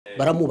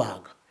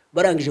baramubaga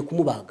barangije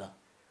kumubaga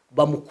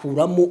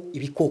bamukuramo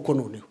ibikoko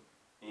noneho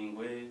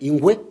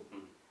ingwe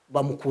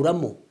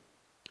bamukuramo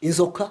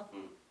inzoka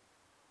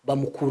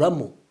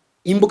bamukuramo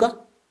imbwa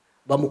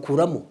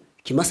bamukuramo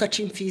ikimasa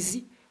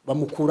c'imfizi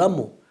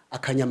bamukuramo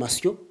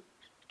akanyamasyo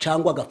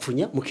cyangwa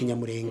agapfunya mu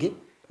kinyamurenge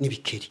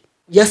n'ibikeri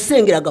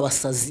yasengeraga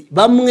abasazi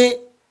bamwe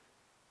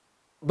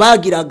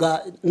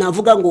bagiraga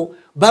navuga ngo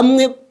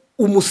bamwe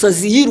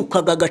umusazi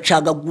yirukaga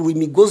agacagagura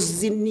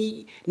imigozi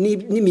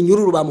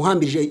n'iminyururu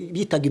bamuhambirije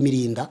bitaga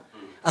imirinda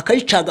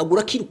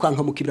akayicagagura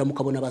kirukanka mukibira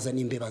mukabona bazana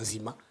imbeba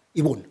nzima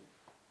ibona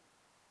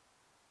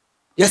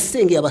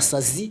yasengeye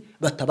abasazi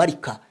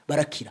batabarika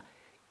barakira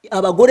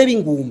abagore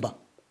b'ingumba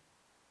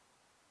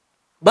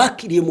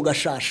bakiriye mu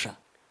gashasha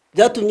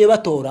byatumye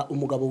batora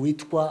umugabo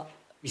witwa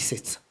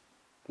Bisetsa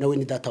nawe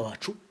ni data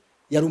wacu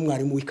yari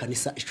umwarimu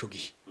w'ikanisa ico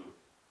gihe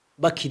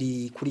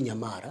bakiri kuri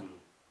Nyamara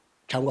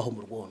cyangwa ho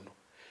mu Rwondo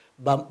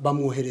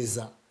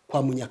bamwohereza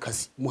kwa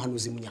Munyakazi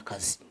umuhanuzi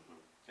Munyakazi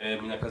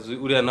Munyakazi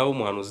uriya nawe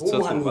umuhanuzi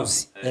tsatsuba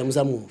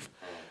muzamwumva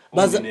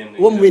baza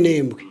wo mu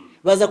Minembwe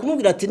baza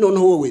kumubwira ati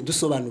noneho wowe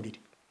dusobanurire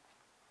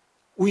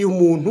uyu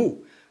muntu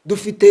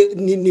dufite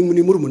ni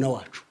muri muna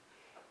wacu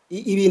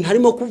ibintu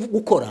harimo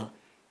gukora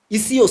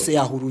isi yose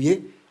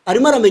yahuruye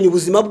arimo aramenya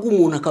ubuzima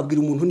bw'umuntu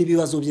akabwira umuntu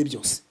n'ibibazo bye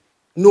byose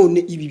none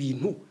ibi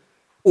bintu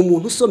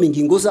umuntu usoma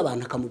ingingo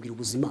z'abantu akamubwira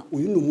ubuzima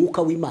uyu ni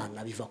umwuka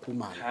w'Imana biva ku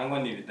Mana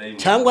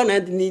cyangwa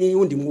ni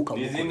undi mwuka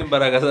n'izindi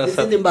mbaraga za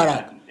Satani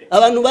imbaraga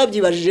abantu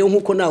babyibajije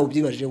nkuko nawe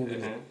ubyibajije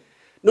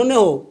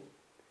noneho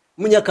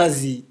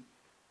Munyakazi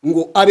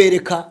ngo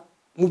abereka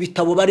mu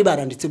bitabo bari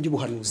baranditse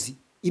by'ubuhanuzi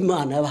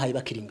Imana yabahaye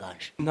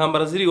bakiringanje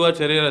intambara ziri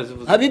iwacu yari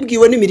yarazivuze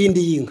abibwiwe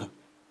n'imirindi y'inka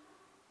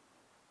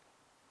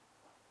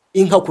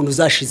inka kuntu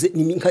zashize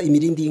n'inka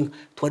imirindi y'inka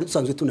twari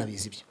dusanzwe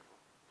tunabizi ibyo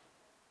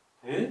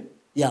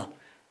ya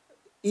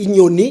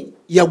inyoni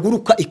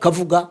yaguruka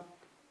ikavuga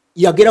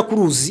yagera ku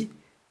ruzi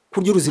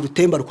kurya uruzi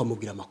rutemba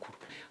rukamubwira amakuru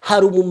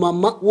hari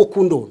umumama wo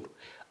kundondo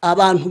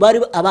abantu bari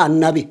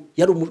abana be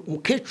yari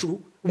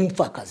umukecuru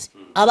umupfakazi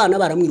abana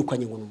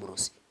baramwirukanye ngo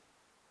numurozi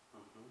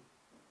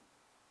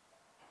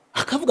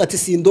akavuga ati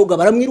sindoga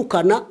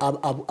baramwirukana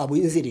abo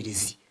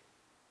inzererezi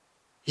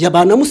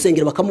yabana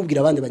musengera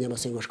bakamubwira abandi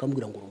banyamasengero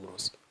bakamubwira ngo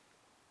numurozi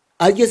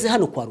ageze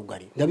hano kwa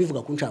Rugari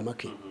ndabivuga ku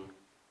ncamake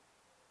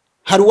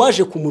hari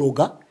waje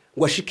kumuroga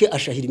ngo ashike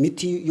ashahira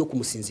imiti yo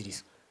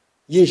kumusinziriza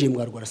yinjiye mu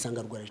Rugari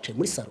asanga Rugari yicaye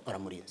muri saro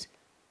aramurinze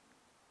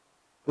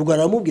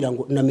Rugari aramubwira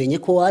ngo namenye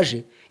ko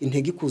waje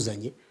intege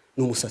ikuzanye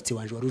ni umusatsi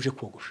wanje waruje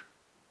kogosha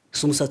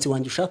si umusatsi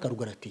wanje ushaka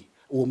Rugari ati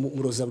uwo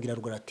muroza abwira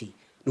Rugari ati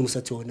ni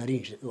umusatsi wawe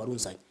narinje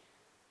warunzanye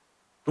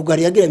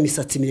Rugari yagira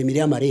imisatsi miremire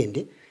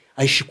y'amarende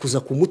ayishikuza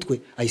ku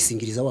mutwe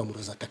ayisingiriza wa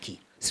muroza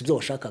atakira sibyo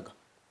washakaga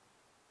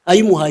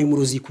ayimuhaye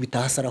umurozi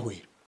kubita hasi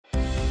arahwera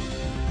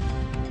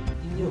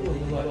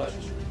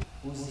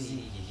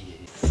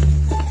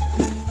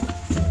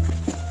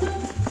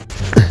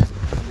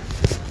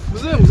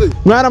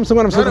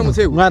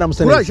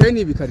mwaramutse uraje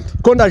ni ibikarito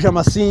ko ndaje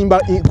amasimba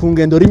ku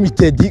ngendo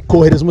limited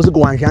kohereza umuzigo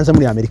wanje hanze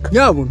muri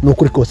Amerika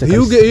nukuri kose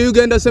iyo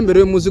ugenda se mbere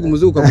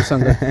y'umuzigo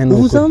ukagusanga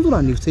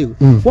ubuzanduranditse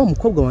wa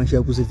mukobwa wanje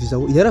yaguze visa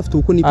yarafite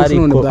uko ni person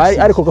none bwasi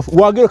ariko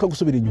wageruka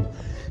gusubira inyuma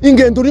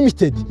ingendo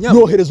limited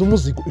yohereza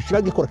umuzigo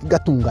ishiraga ikora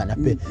kigatungana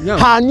pe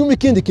hanyuma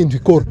ikindi kintu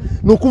ikora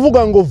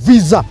nukuvuga ngo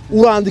visa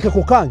urandika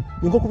ko kanya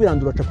niko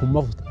kubirandura ca ku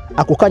mavuta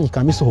ako kanya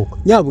kamisohoka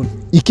nyabona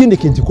ikindi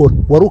kintu ikora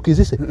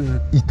warukizise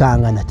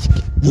itangana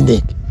tike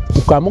indeke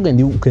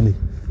ukamugende ukeneye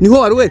niho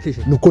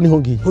waruwekeje nuko niho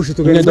ngiye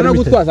tugenda no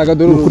gutwaza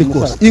agadoro kuri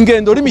kose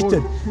ingendo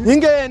limited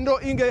ingendo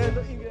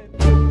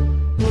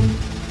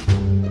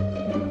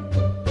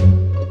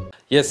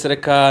Yes,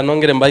 reka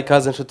nongere mbaye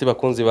ikaze nshuti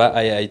bakunzi ba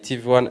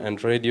IITV1 and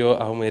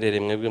radio aho mwerere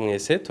mwebwe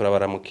mwese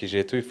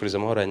turabaramukije tubifuriza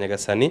amahoro ya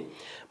Nyagasani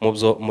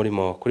mubyo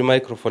murimo kuri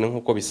microphone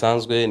nkuko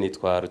bisanzwe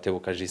nitwa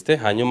Rutebuka Justin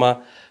hanyuma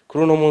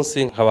kuri uno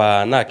munsi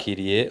nkaba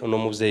nakiriye uno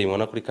muvyeyi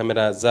mubona kuri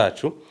kamera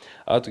zacu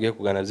aho tugiye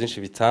kugana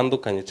byinshi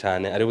bitandukanye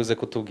cyane ari buze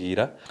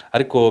kutubwira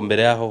ariko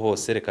mbere yaho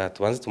hose reka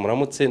tubanze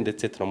tumuramutse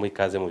ndetse turamuha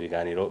ikaze mu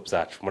biganiro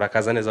byacu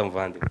murakaza neza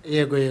muvandi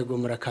yego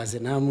murakaze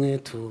namwe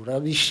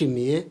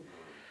turabishimiye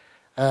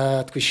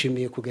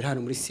twishimiye kugera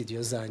hano muri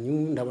studio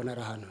zanyu ndabona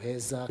ari ahantu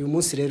heza uyu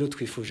munsi rero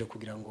twifuje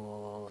kugira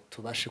ngo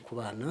tubashe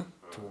kubana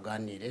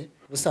tuganire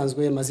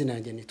busanzwe amazina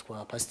yanjye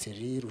nitwa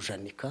Pasiteri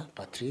Rujanika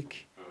Patrick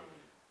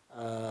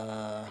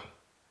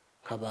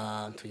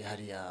nkaba ntuye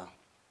hariya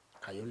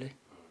Kayole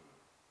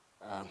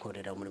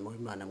nkorera umurimo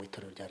w'Imana mu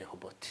itorero rya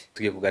Rehoboth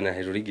tugiye kuganira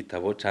hejuru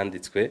y'igitabo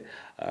canditswe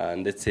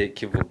ndetse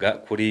kivuga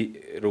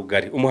kuri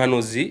Rugari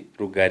umuhanuzi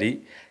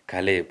Rugari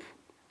Caleb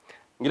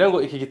ngira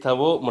ngo iki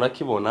gitabo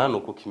murakibona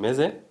nuko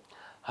kimeze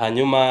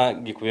hanyuma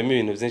gikubiyemo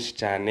ibintu byinshi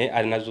cyane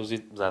ari nazo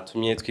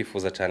zatumye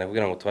twifuza cyane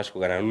kugira ngo tubashe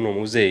kuganira n'uno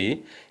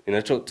muvyeyi ni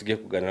naco tugiye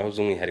kuganiraho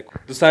z'umwihariko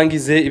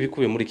dusangize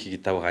ibikubiye muri iki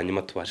gitabo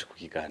hanyuma tubashe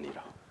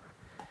kukiganiraho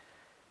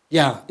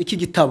iki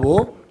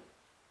gitabo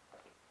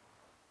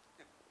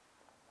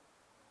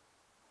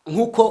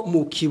nkuko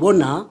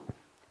mukibona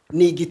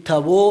ni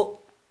igitabo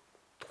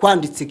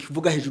twanditse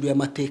kivuga hejuru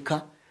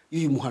y'amateka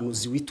y'uyu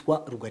muhanuzi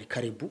witwa Rugari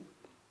Karebu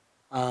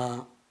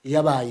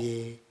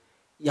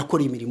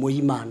yakoreye imirimo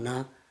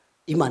y'Imana,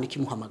 Imana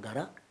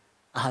ikimuhamagara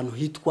ahantu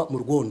hitwa mu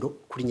Rwondo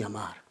kuri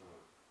Nyamara.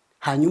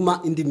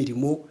 Hanyuma indi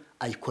mirimo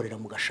ayikorera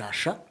mu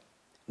Gashasha,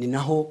 ni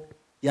naho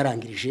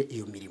yarangirije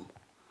iyo mirimo.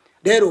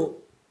 Rero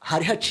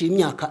hari haciye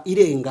imyaka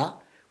irenga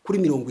kuri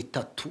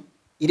 30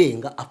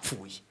 irenga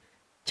apfuye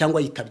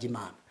cyangwa yitabye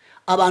Imana.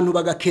 Abantu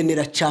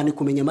bagakenera cyane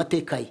kumenya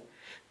amateka ye,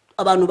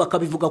 abantu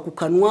bakabivuga ku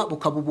kanwa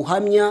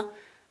bukabubuhamya,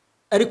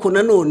 ariko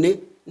nanone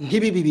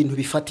ntibibi bintu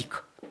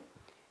bifatika.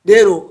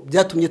 Rero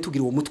byatumye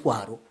tugira uwo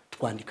mutwaro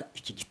twandika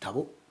iki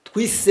gitabo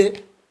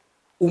twise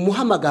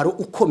umuhamagaro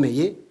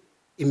ukomeye,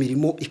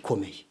 imirimo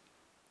ikomeye.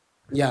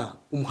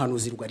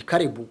 Umuhanuzi Rugari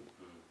Karebu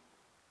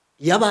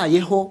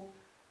yabayeho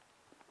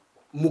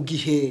mu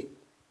gihe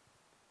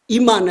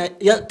Imana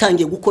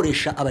yatangiye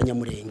gukoresha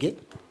abanyamurenge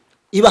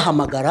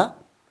ibahamagara,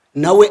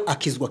 nawe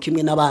akizwa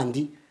kimwe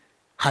n'abandi.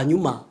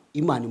 Hanyuma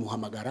Imana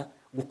imuhamagara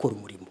gukora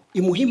umurimo,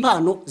 imuha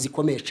impano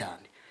zikomeye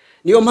cyane.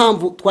 Niyo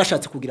mpamvu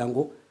twashatse kugira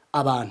ngo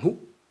abantu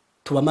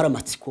tubamara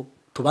amatsiko,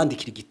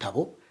 tubandikira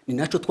igitabo. Ni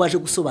naco twaje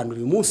gusobanura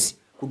uyu munsi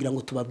kugira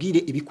ngo tubabwire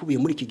ibikubiye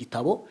muri iki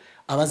gitabo.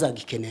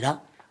 Abazagikenera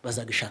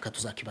bazagishaka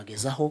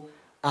tuzakibagezaho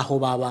aho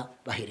baba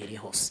baherereye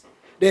hose.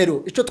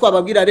 Rero ico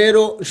twababwira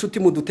rero inshuti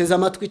muduteze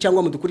amatwi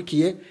cyangwa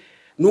mudukurikiye,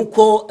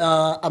 nuko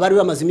abari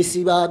bamaze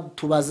imisi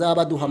batubaza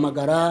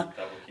baduhamagara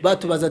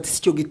batubaza ati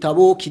icyo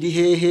gitabo kiri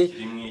hehe.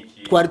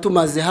 Twari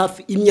tumaze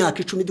hafi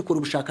imyaka 10 dukora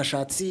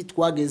ubushakashatsi,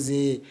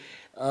 twageze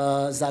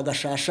za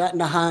Gashasha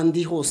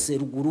n'ahandi hose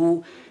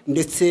ruguru,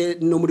 ndetse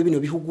no muri bino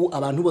bihugu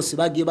abantu bose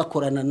bagiye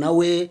bakorana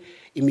nawe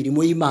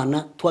imirimo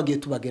y'Imana, twagiye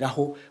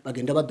tubageraho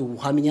bagenda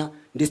badubuhamya,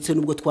 ndetse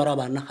nubwo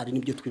twarabana hari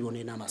nibyo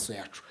twiboneye n'amaso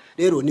yacu.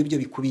 Rero nibyo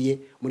bikubiye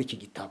muri iki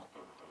gitabo.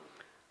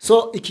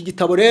 So iki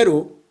gitabo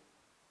rero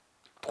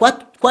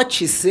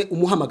twacise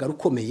umuhamagaro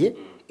ukomeye,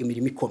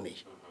 imirimo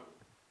ikomeye.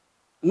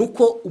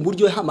 Nuko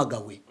uburyo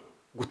yahamagawe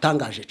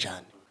gutangaje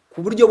cyane,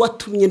 ku buryo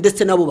watumye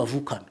ndetse nabo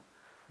bavukana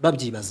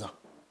babyibazaho,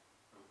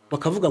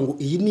 bakavuga ngo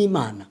iyi ni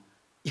Imana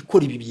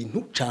ikora ibi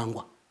bintu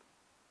cyangwa.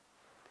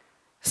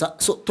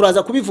 So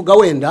turaza kubivuga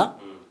wenda.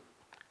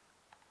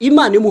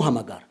 Imana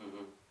imuhamagara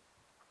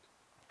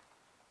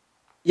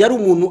yari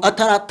umuntu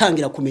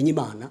ataratangira kumenya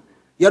Imana,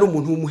 yari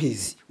umuntu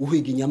w'umuhizi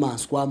uhiga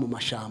inyamaswa mu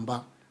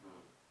mashamba.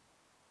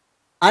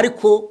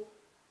 Ariko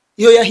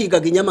iyo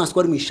yahigaga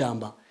inyamaswa ari mu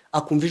ishamba,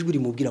 akumva ijwi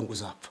rimubwira ngo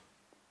uzapfa,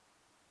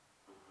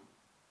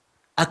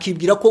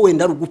 akibwira ko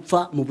wenda ari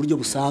ugupfa mu buryo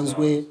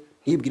busanzwe,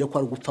 ntibwire ko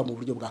ari ugupfa mu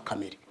buryo bwa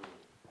kamere.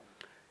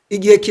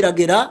 Igihe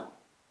kiragera,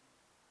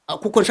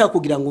 kuko nshaka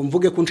kugira ngo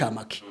mvuge ku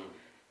ncamake,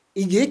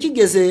 igihe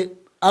kigeze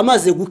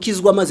amaze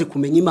gukizwa, amaze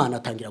kumenya Imana,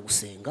 atangira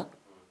gusenga.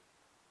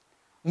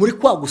 Muri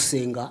kwa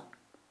gusenga,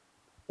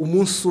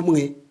 umunsi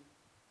umwe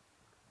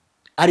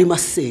arimo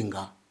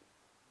asenga,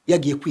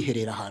 yagiye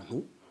kwiherera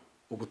ahantu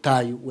mu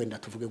butayu, wenda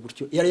tuvuge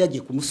gutyo, yari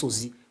yagiye ku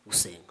musozi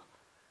gusenga.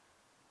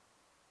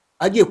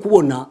 Agiye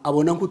kubona,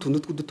 abona nk'utuntu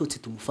tw'udutotsi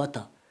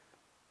tumufata,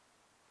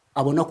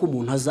 abona ko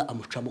umuntu aza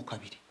amucamo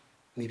kabiri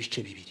mu bice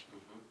bibiri.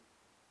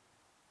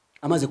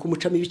 Amaze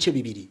kumucamo ibice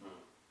bibiri,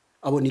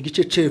 abona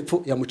igice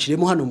cepfo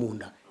yamuciremo hano mu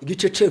nda,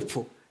 igice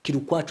cepfo kiri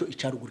ukwacu,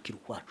 icaruguru kiri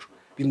ukwacu.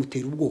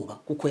 Bimutera ubwoba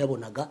kuko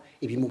yabonaga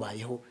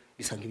ibimubayeho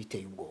bisa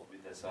nk'ibiteye ubwoba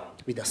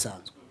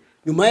bidasanzwe.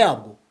 Nyuma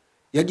yabwo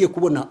yagiye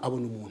kubona,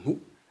 abona umuntu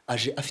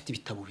aje afite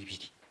ibitabo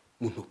bibiri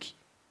mu ntoki.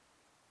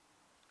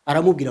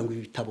 Aramubwira ngo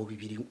ibi bitabo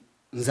bibiri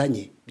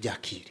nzanye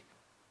byakire.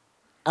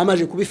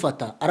 Amaje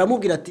kubifata,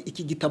 aramubwira ati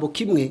iki gitabo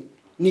kimwe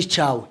ni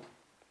cyawe,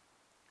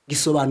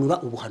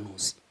 gisobanura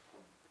ubuhanuzi.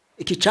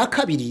 Iki cya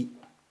kabiri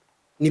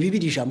ni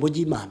Bibiliya, ijambo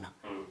ry'Imana,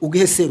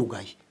 ugihe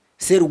Serugayi.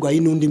 Serugayi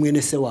n'undi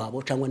mwene se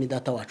wabo cyangwa ni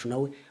data wacu,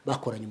 nawe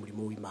bakoranye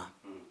umurimo w'Imana.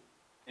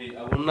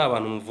 Abo ni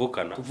abantu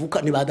muvukana,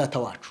 tuvuka ni ba data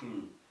wacu.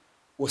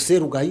 Wo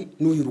Serugayi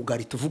n'uyu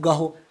Rugari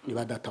tuvugaho ni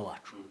ba data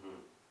wacu.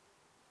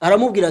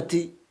 Aramubwira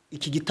ati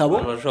iki gitabo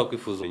bashobora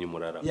kwifuza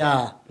unyumurara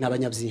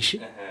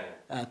n'abanyabyinshi,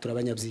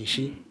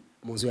 turabanyabyinshi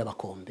mu nzu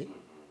y'abakombe.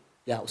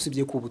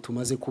 Usibye ko ubu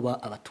tumaze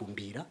kuba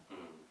abatumbira,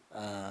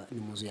 ni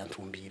mu nzu ya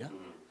ntumbira.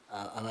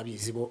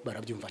 Ababizi bo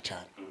barabyumva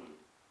cyane.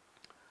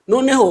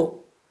 Noneho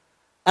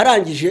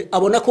arangije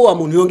abona ko wa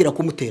muntu yongera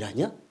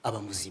kumuteranya,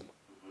 aba muzima,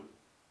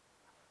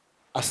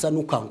 asa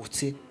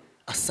n'ukangutse,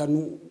 asa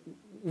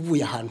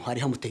n'uvuye ahantu hari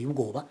hamuteye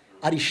ubwoba.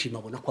 Arishima,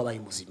 abona ko abaye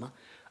muzima,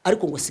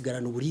 ariko ngo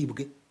asigarana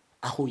uburibwe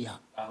aho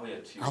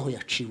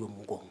yaciwe mu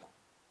mugongo.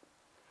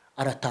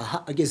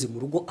 Arataha, ageze mu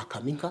rugo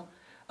akama inka.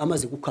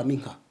 Amaze gukama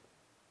inka,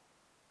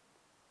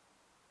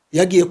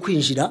 yagiye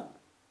kwinjira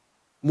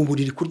mu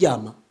buriri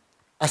kuryama,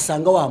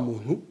 asanga wa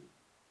muntu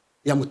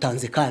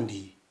yamutanze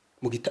kandi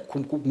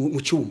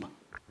mu cyumba.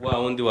 Wa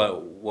wundi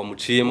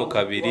wamuciyemo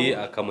kabiri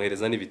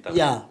akamuhereza n'ibitabo.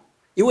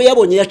 Iwe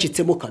yabonye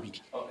yacitsemo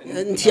kabiri,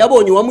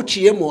 ntiyabonye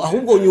uwamuciyemo,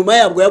 ahubwo nyuma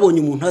yabwo yabonye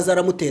umuntu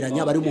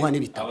azaramuteranya, bari umuha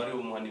n'ibitabo.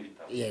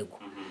 Yego,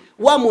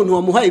 wa muntu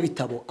wamuhaye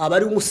ibitabo aba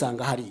ari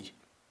umusanga hariya.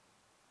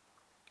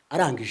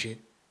 Arangije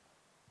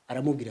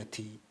aramubwira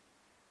ati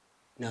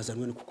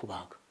nazanwe no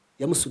kukubaga.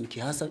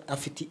 Yamusunikiye hasi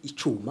afite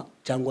icyuma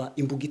cyangwa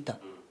imbugita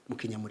mu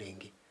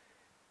kinyamurenge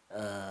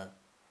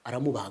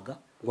aramubaga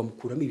ngo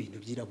amukuramo ibintu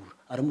byirabura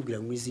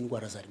aramubwira ngo izi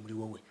ndwara zari muri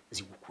wowe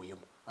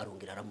zigukuyemo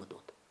arongera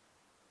aramudoda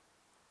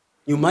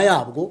nyuma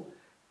yabwo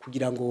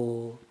kugira ngo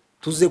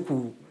tuze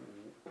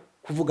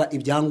kuvuga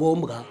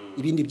ibyangombwa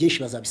ibindi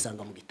byinshi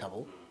bazabisanga mu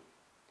gitabo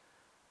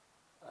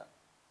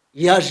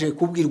yaje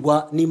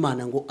kubwirwa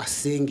n'Imana ngo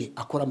asenge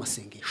akora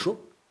amasengesho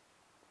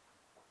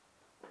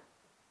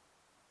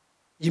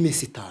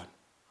y'iminsi 5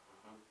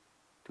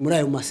 muri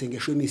ayo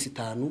masengesho y'iminsi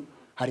 5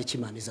 hari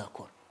ikimana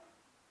izakora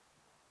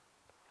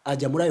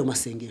ajya muri ayo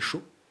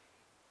masengesho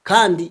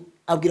kandi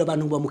abwira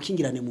abantu ngo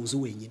bamukingirane mu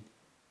nzu wenyine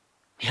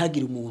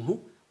ntihagire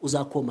umuntu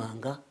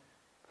uzakomanga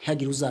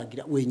ntihagire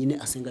uzagira wenyine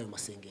asenga ayo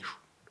masengesho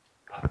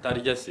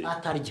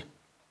atarya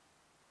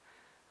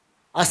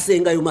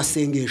asenga ayo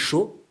masengesho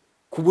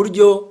ku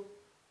buryo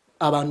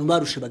abantu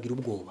barushe bagira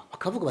ubwoba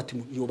bakavuga bati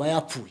yoba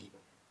yapfuye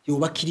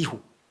yoba kiriho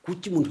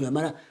kuki umuntu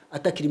yamara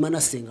atakirima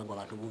nasenga ngo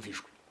abantu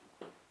bumvishwe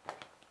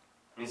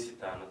minsi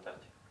 5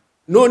 atarya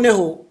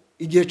noneho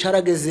igihe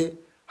carageze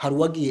hari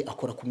uwagiye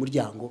akora ku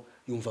muryango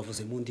yumva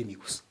avuze mu ndimi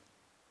gusa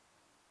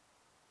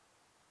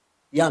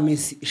ya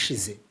minsi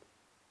ishize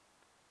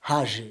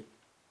haje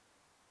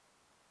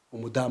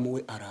umudamu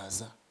we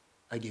araza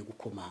agiye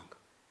gukomanga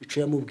ico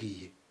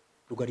yamubwiye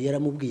rugari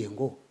yaramubwiye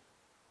ngo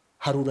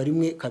harura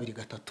rimwe kabiri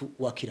gatatu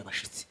wakira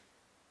abashitsi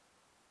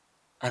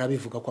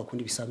arabivuga kwa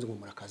kundi bisanzwe ngo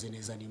murakaze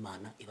neza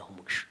n'Imana ibaho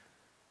umugisha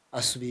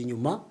asubiye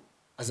inyuma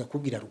aza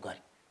kubwira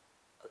rugari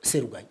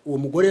Serugari uwo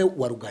mugore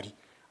wa rugari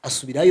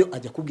asubirayo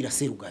ajya kubwira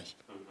Serugari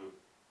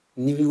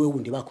niwe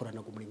wundi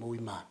bakoranaga umurimo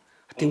w'Imana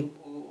ati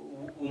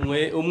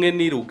umwe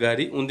ni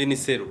rugari undi ni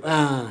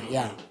Serugari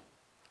ya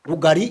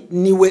rugari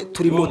niwe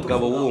turimo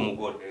umugabo w'uwo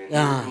mugore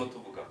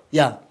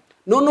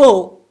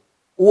noneho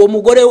uwo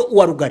mugore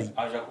wa rugari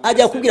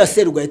ajya kubwira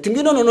Serugari ati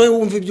ngino none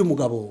wumva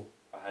iby'umugabo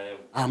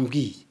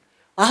ambwiye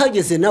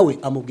ahageze nawe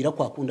amubwira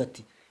kwa kundi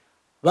ati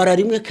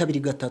bararimwe kabiri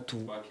gatatu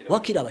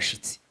wakira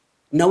abashitsi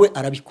nawe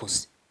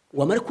arabikoze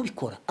wamare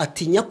kubikora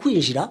atinya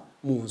kwinjira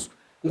mu nzu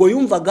ngo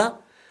yumvaga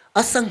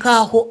asa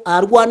nkaho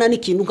arwana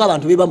n'ikintu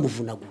nk'abantu be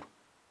bamuvunagura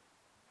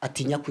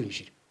atinya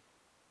kwinjira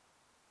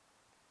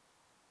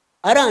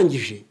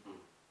arangije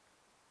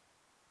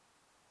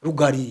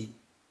rugari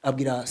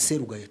abwira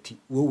Serugari ati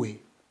wowe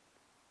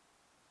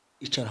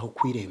icaraho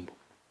ku irembo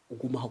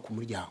ugumaho ku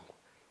muryango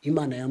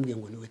Imana yambwiye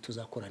ngo niwe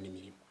tuzakorana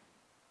imirimo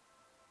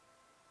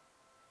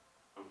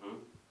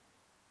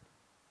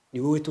ni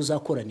wowe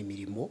tuzakorana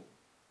imirimo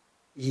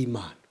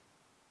y'Imana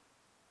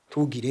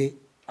tugire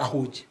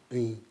ahuje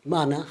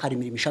Imana hari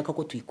imirimo ishaka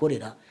ko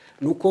tuyikorera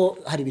nuko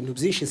hari ibintu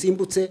byinshi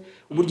simbutse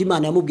uburyo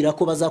Imana yamubwira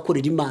ko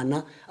bazakorera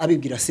Imana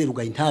abibwira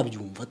Serugari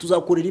ntabyumva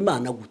tuzakorera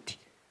Imana gute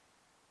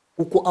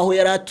kuko aho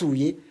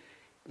yaratuye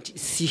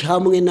si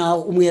hamwe na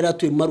umwe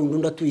yaratuye mu Marundo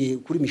ndatuye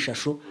kuri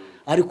Mishasho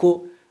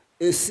ariko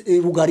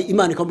rugari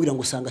Imana ikamubwira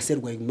ngo sanga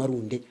Serugari mu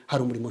Marunde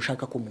hari umurimo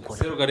ushaka ko mukora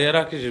Serugari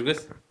yarakijijwe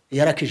se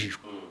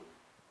yarakijijwe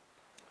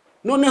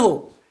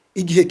noneho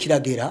igihe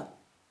kiragera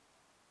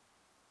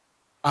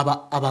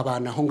aba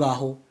bana aho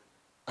ngaho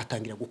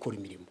atangira gukora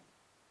imirimo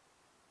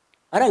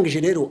arangije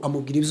rero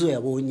amubwira ibyo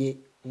yabonye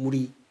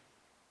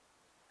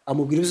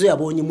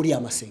muri ya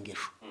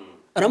masengesho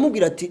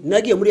aramubwira ati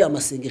nagiye muri ya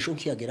masengesho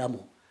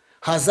nkiyageramo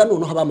haza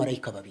noneho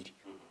abamarayika 2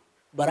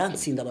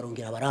 barantsinda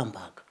barongera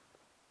barambaga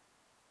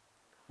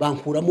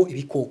bankuramo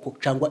ibikoko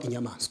cyangwa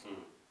inyamaswa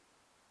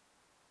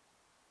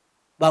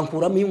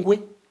bankuramo ingwe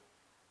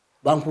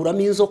bankuramo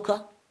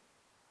inzoka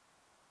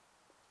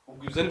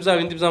ubwo ibyo ni bya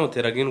bindi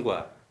byamuteraga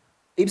indwara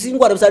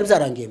iby'indwara byari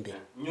byarangiye mbere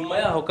nyuma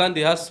yaho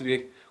kandi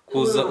hasubiye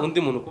kuza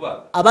undi muntu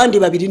kubaga abandi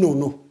 2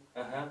 noneho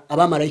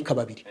abamarayika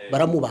 2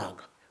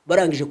 baramubaga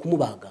barangije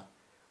kumubaga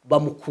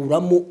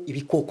bamukuramo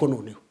ibikoko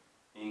noneho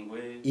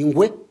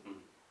ingwe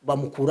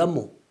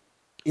bamukuramo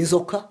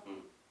inzoka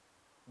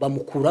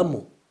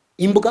bamukuramo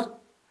imbwa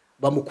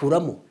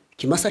bamukuramo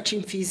kimasa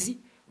c'imfizi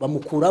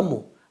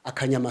bamukuramo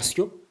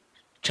akanyamasyo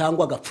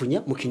cyangwa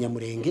agapfunya mu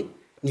kinyamurenge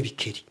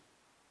n'ibikeri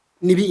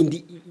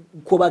nibindi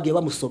uko bagiye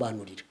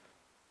bamusobanurira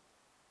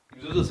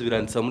ibyo byose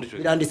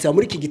biranditse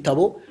muri iki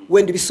gitabo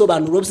wenda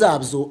ibisobanuro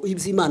byabyo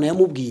iby'Imana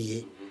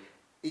yamubwiye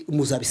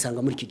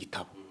muzabisanga muri iki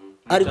gitabo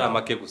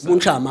mu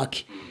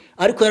ncamake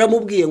ariko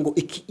yaramubwiye ngo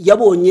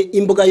yabonye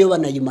imbwa yo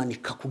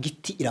banayimanika ku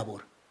giti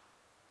irabora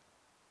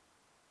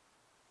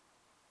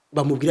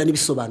bamubwira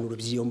n'ibisobanuro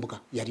by'iyo mbwa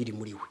yari iri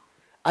muri we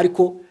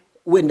ariko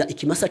wenda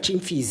ikimasa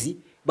c'imfizi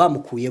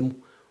bamukuyemo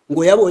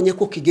ngo yabonye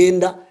ko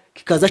kigenda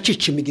kikaza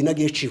cica imigina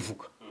giye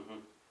civuga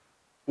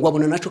ngo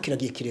abona naco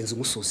kiragiye kirenza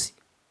umusozi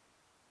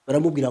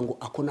baramubwira ngo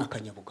ako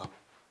nakanyabugabo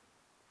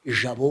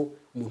ijabo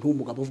umuntu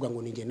w'umugabo uvuga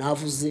ngo ninge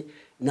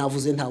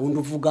navuze nta wundi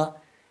uvuga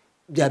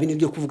bya bine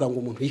byo kuvuga ngo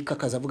umuntu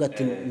yikakaza avuga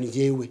ati ni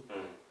jewe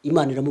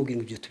Imana iramubwira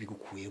ngo ibyo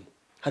tubigukuyemo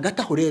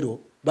hagati aho rero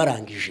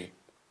barangije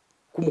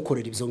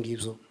kumukorera ibyo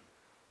ngibyo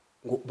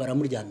ngo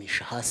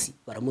baramuryamisha hasi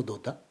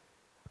baramudoda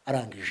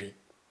arangije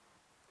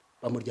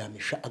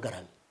bamuryamisha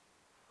agaramye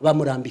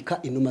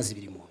bamurambika inuma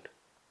 2 mu nda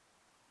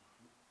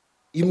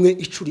imwe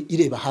icuri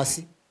ireba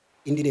hasi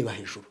indi ireba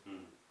hejuru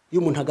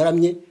iyo umuntu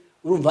agaramye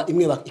urumva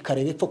imwe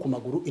ikareba epfo ku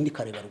maguru indi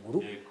kareba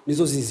ruguru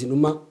nizo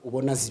zizinuma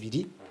ubona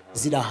zibiri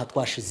ziri aha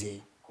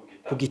twashize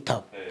ku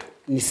gitabo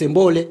ni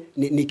symbole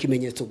ni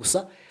ikimenyetso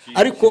gusa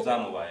ariko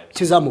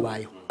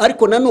kizamubayeho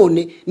ariko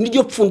nanone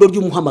niryo pfundo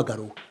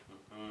ry'umuhamagaro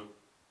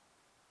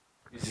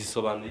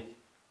zisobanuye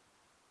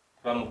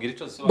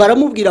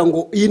baramubwira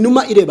ngo iyi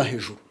numa ireba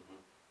hejuru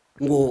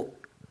ngo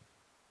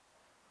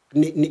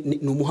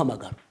ni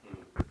umuhamagaro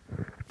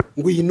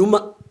ngo iyi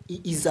numa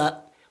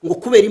iza ngo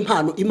kubera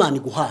impano Imana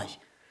iguhaye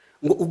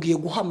ngo ugiye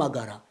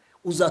guhamagara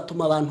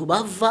uzatuma abantu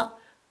bava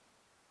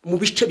mu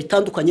bice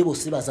bitandukanye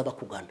bose baza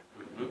bakugana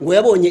ngo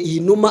yabonye iyi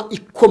numa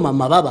ikoma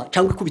amababa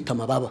cyangwa ikubita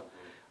amababa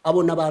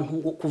abona abantu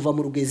ngo kuva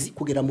mu Rugezi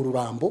kugera mu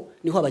Rurambo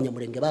niho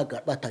abanyamurenge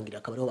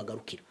batangira akabariho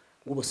bagarukira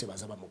ngo bose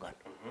baza bamugana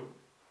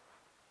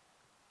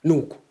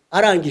nuko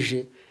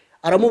arangije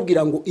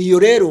aramubwira ngo iyo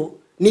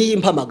rero niyi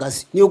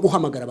mpamagazi niyo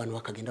guhamagara abantu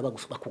bakagenda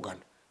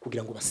bakugana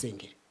kugira ngo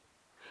basengere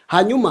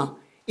hanyuma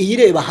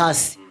iyireba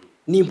hasi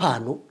ni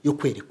impano yo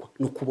kwerekwa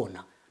no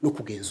kubona no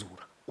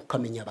kugenzura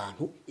ukamenya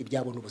abantu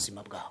ibyabo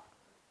n'ubuzima bwabo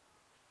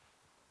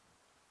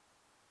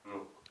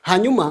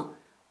hanyuma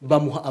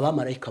bamuha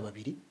abamarayika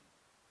babiri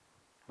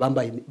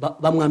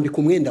bamwambika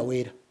umwenda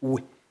wera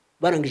we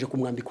barangije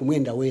kumwambika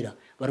umwenda wera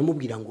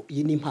baramubwira ngo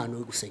iyi ni impano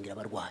yo gusengera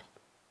abarwayi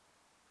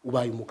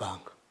ubaye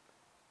umuganga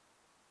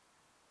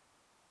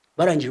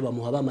barangije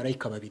bamuha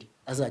abamarayika babiri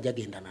azajya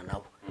agendana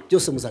nabo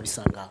byose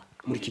muzabisanga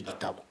muri iki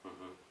gitabo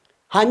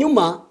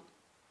hanyuma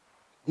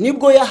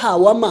nibwo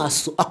yahawe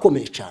amaso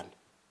akomeye cyane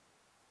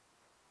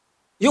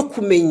yo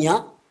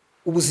kumenya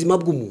ubuzima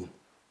bw'umuntu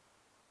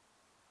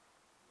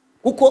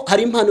kuko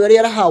hari impano yari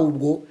yarahawe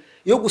ubwo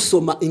yo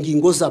gusoma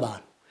ingingo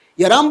z'abantu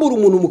yarambura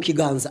umuntu mu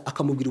kiganza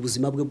akamubwira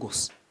ubuzima bwe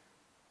bwose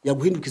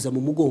yaguhindukiza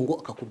mu mugongo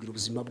akakubwira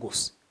ubuzima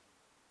bwose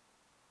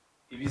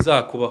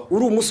ibizakubaho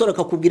uri umusore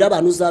akakubwira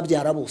abantu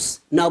uzabyara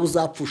bose nabo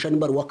uzapfusha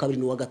nimba ari uwa kabiri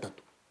n'uwa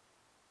gatatu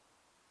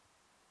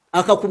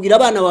akakubwira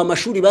abana ba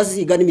mashuri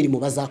baziga n'imirimo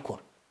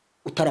bazakora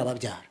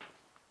utarababyara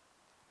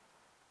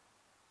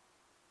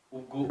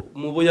ubwo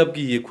mubo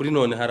yabwiye kuri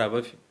none hari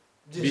abafi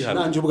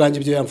nanje ubwanje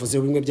ibyo yamvuze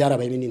bimwe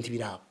byarabaye n'indi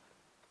biraba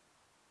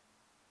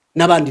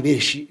nabandi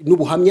benshi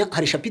n'ubuhamya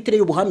hari chapitre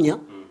y'ubuhamya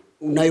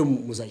nayo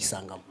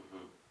muzayisangamo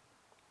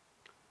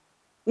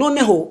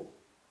noneho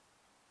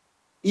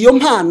iyo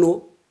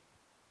mpano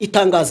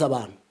itangaza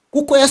abantu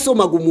kuko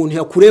yasomaga umuntu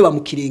yakureba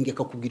mu kirenge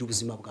akakubwira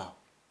ubuzima bwawe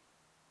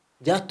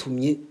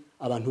byatumye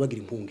abantu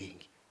bagira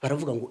impungenge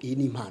baravuga ngo iyi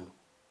ni impano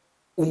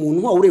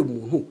umuntu wa ureba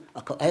umuntu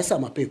ayasa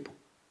amapepo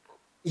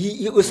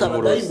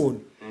usaba diamond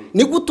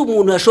ni gute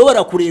umuntu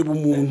yashobora kureba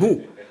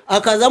umuntu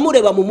akaza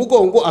amureba mu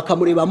mugongo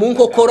akamureba mu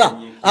nkokora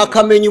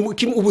akamenya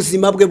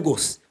ubuzima bwe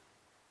bwose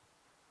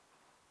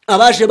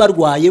abaje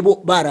barwaye bo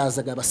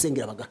barazaga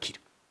basengera bagakira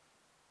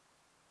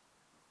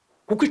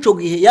kuko ico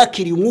gihe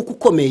yakiriye umwuka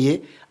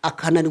ukomeye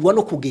akananirwa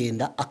no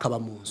kugenda akaba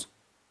mu nzu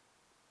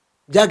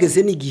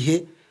byageze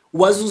n'igihe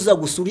wazuza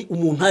gusuri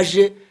umuntu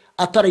aje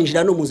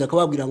atarinjira no muza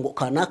akababwira ngo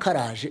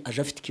kanakaraje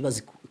aje afite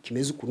ikibazo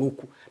kimeze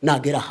ukunuku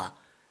nagera aha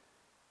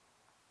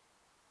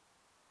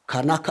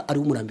kanaka ari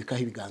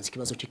umurambikaho ibiganza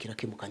ikibazo cye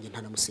kirakemukanye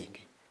nta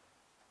namusenge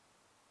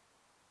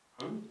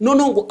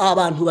none ngo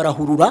abantu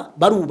barahurura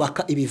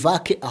barubaka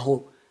ibivake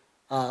aho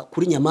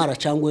kuri Nyamara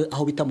cyangwa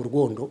aho bita mu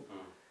Rwondo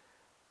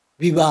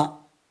biba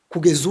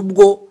kugeza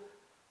ubwo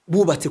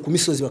bubatse ku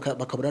misozi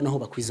bakabura naho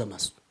bakwiza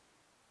amaso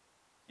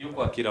yo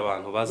kwakira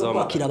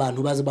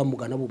abantu baza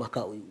bamugana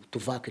bubaka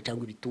utuvake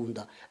cyangwa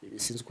ibitunda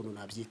sinzi ukuntu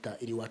nabyita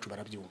iri wacu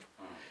barabyumva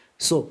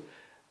so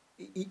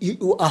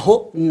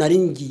aho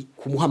naringi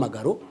ku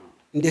muhamagaro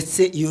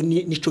ndetse iyo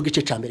nico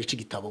gice cyambere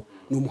cy'igitabo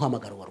ni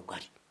umuhamagaro wa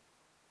Rugari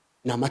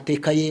na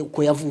amateka ye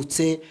uko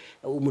yavutse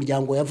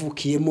umuryango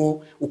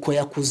yavukiyemo uko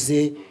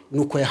yakuze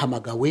nuko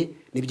yahamagawe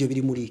nibyo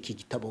biri muri iki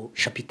gitabo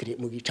chapitre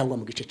cyangwa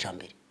mu gice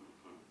cyambere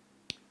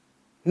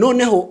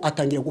noneho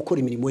atangira gukora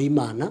imirimo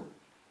y'Imana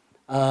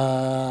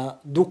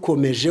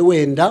dukomeje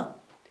wenda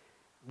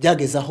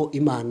byageze aho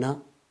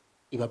Imana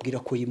ibabwira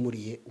ko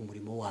yimuriye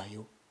umurimo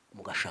wayo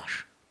mu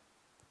Gashasha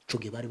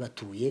coge bari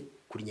batuye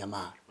kuri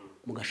Nyamara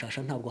mu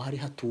Gashasha ntabwo hari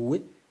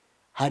hatuwe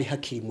hari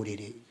hakiri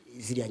Murere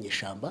ziriya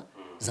nyeshamba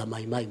za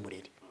Mayimayi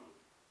Murere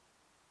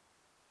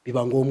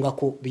biba ngombwa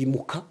ko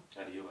bimuka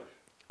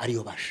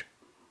ariyo basha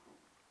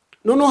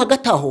noneho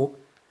hagati aho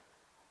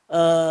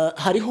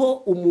hariho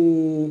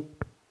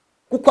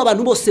kuko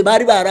abantu bose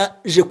bari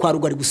baraje kwa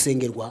Rugari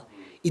gusengerwa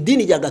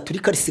idini rya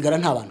Gatolika risigara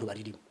nta bantu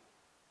baririmo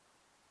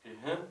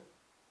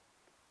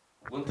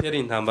ubwo yari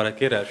intambara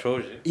kera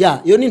yashoje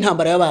iyo ni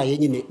intambara yabaye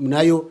nyine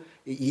nayo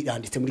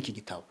iranditse muri iki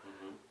gitabo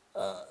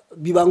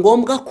biba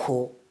ngombwa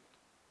ko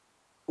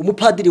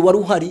umupadiri wari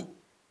uhari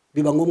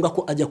biba ngombwa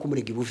ko ajya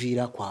kumurega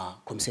Ibuvira kwa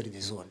commissaire de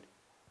zone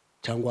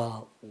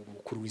cyangwa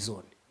umukuru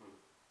w'izone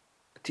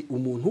ati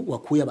umuntu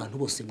wakuye abantu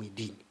bose mu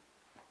idini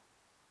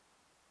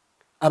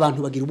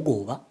abantu bagira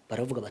ubwoba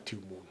baravuga bati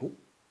umuntu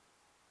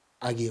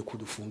agiye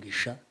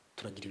kudufungisha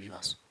turagira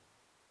ibibazo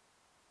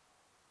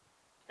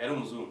yari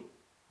umuzungu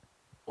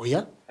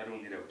oya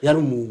yari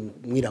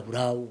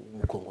umwirabura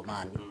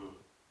umukongomani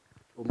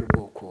wo mu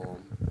bwoko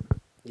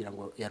ngira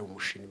ngo yari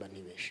umushi niba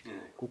ntibeshe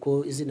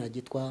kuko izina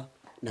ryitwa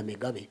na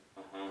Megabe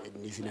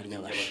ni izina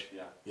ry'abashi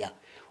ya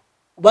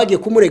bagiye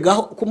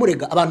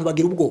kumurega abantu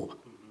bagira ubwoba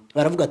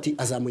baravuga ati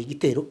azamuye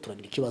igitero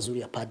turagira ikibazo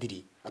uriya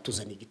padiri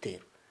atuzana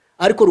igitero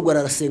ariko Rugara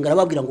arasenga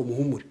arababwira ngo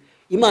muhumure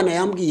Imana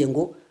yambwiye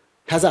ngo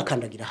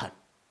ntazakandagira hano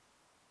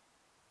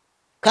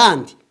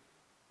kandi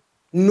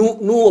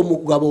n'uwo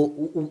mugabo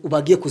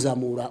ubagiye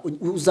kuzamura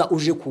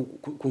uje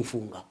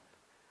kumfunga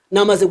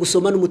namaze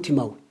gusoma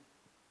n'umutima we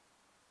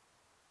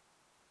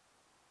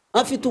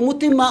afite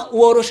umutima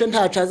woroshe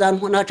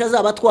ntaca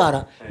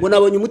azabatwara ngo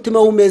nabonye umutima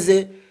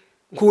umeze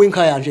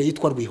nk'uw'inka yanje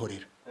yitwa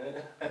Rwihorera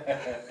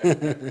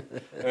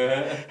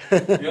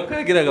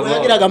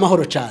yagiraga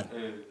amahoro cyane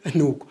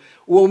nuko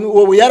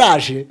uwo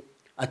yaraje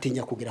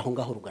atinya kugira aho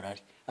ngaho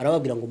Rugarari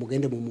arababwira ngo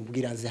mugende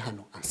mumubwiraze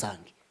hano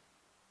ansange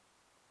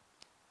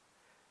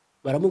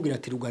baramubwira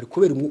ati Rugari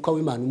kubera umwuka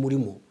w'Imana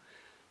umurimo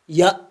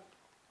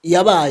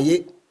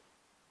yabaye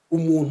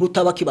umuntu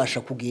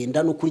utabakibasha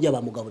kugenda no kurya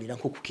bamugaburira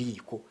nko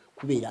kukiyiko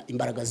kubera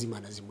imbaraga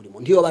z'Imana zimurimo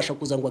ntiyo babasha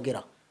kuza ngo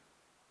agera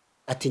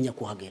atinya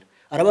kuhagera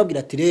arababwira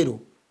ati rero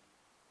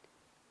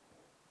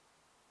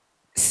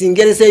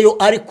singerezeyo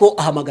ariko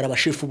ahamagara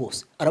abashefu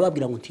bose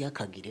arababwira ngo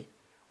ntiyakagire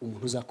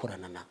umuntu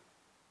uzakorana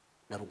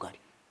na Rugari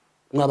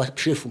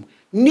mwabashefu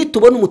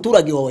nitubona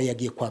umuturage wawe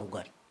yagiye kwa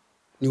Rugari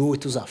ni wowe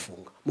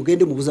tuzafunga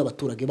mugende mubuza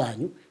abaturage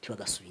banyu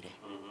tibagasubire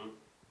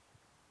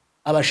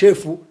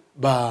abashefu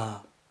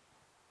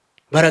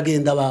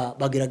baragenda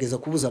bagerageza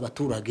kubuza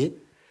abaturage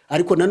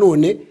ariko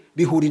nanone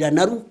bihurira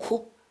na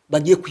ruko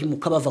bagiye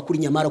kwimuka bava kuri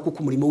Nyamara kuko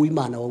umurimo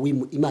w'Imana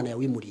Imana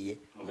yawimuriye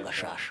mu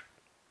Gashasha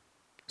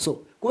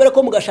so kubera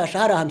ko mu Gashasha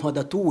hari ahantu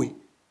hadatuwe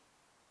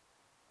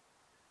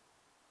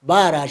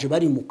baraje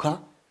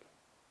barimuka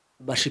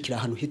bashikira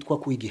ahantu hitwa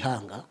ku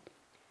Igihanga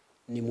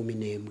ni mu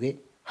Minembwe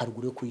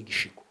haruguru yo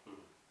kuyigishigo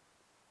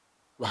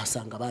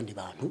bahasanga abandi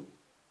bantu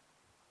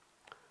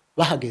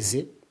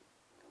bahageze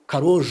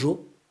Karojo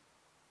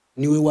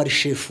niwe wari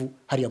shefu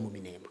hariya mu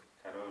Minembwe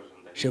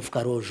shefu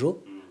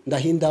Karojo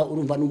ndahinda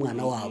urumva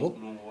n'umwana wabo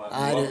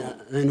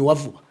ni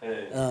wavuba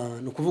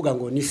no kuvuga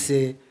ngo ni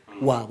se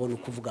wabo no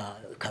kuvuga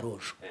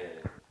Karojo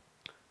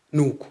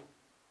nuko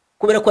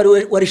kubera ko ari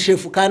wari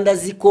shefu kandi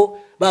aziko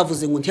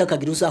bavuze ngo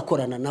ntiyakagira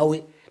uzakorana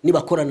nawe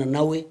nibakorana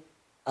nawe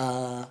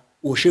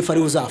uwo shefu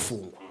ari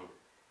uzafungwa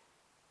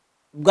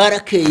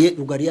bwarakeye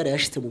Rugari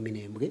yarashitse mu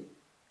Minembwe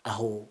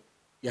aho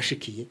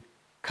yashikiye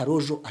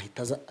Karojo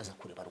ahita aza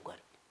kureba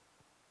Rugari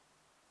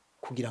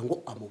kugira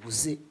ngo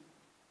amubuze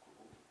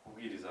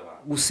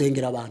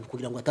gusengera abantu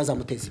kugira ngo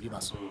atazamuteza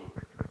ibibazo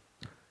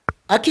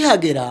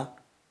akihagera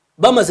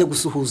bamaze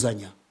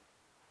gusuhuzanya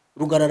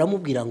Rugari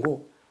aramubwira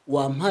ngo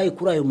wampaye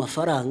kuri ayo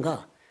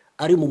mafaranga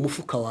ari mu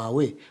mufuka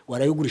wawe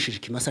warayugurishije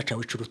ikimasa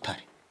cawe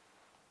c'urutare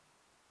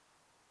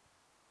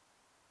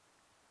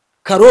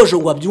Karojo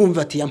ngo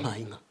abyumva ati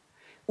yampaye inka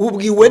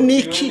ubwiwe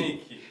niki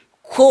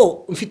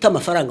ko mfite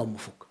amafaranga mu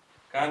mufuka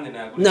kandi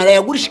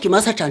narayagurisha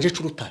ikimasa canje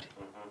c'urutare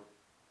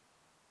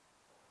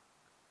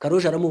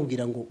Karojo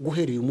aramubwira ngo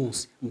guhereye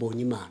umunsi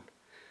mbonye Imana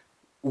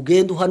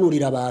ugenda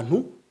uhanurira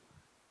abantu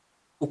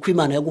uko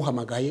Imana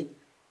yaguhamagaye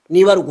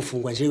niba ari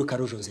ugufungwa jewe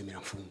Karojo nzemera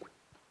mfungwe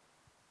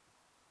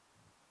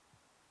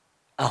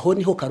aho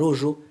niho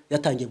Karojo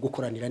yatangiye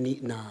gukoranira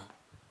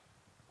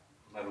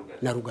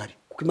na Rugari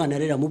kuko Imana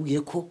rero amubwiye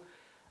ko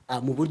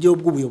mu buryo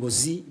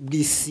bw'ubuyobozi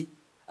bw'isi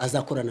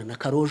azakorana na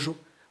Karojo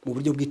mu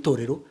buryo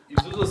bw'itorero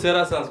ibyo zose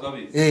yarasanzwe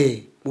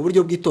abizi mu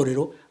buryo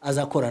bw'itorero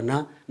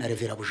azakorana na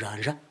Revera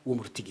Bujanja wo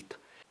mu Rutigita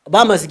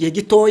bamaze igihe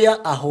gitoya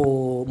aho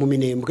mu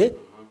Minembwe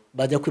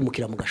bajya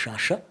kwimukira mu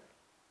Gashasha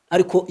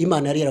ariko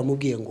Imana yari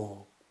yaramubwiye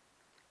ngo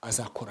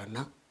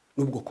azakorana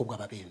n'ubwoko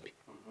bw'Ababembe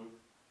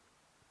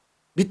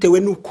bitewe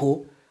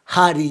nuko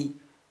hari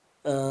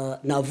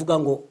navuga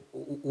ngo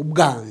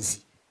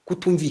ubwanzi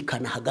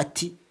kutumvikana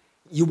hagati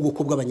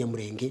y'ubwoko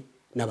bw'Abanyamurenge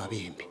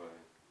n'Ababembe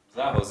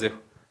zahozeho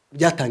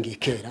byatangiye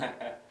kera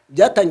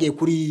byatangiye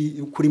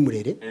kuri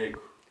Murere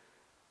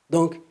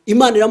donc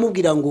Imana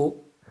iramubwira ngo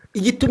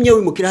igitumye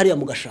wimukira hariya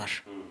mu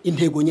Gashasha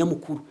intego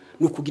nyamukuru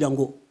no kugira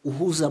ngo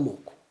uhuza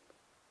amoko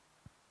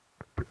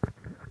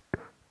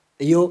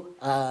iyo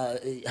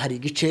hari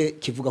igice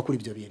kivuga kuri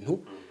ibyo bintu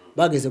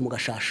bageze mu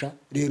Gashasha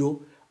rero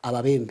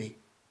Ababembe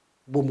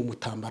bo mu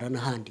Mutambara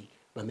n'ahandi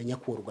bamenya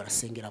ko Rugara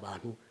asengera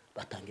abantu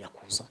batangira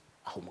kuza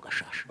aho mu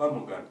Gashasha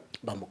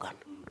bamugana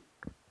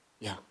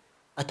ya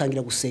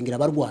atangira gusengera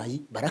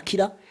abarwayi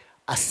barakira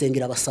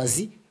asengera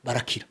abasazi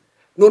barakira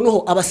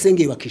noneho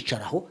abasengeye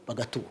bakicaraho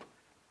bagatura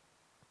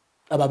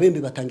Ababembe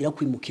batangira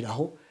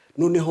kwimukiraho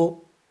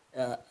noneho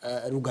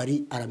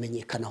Rugari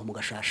aramenyekana aho mu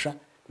Gashasha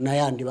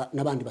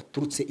n'abandi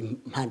baturutse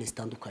impande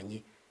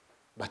zitandukanye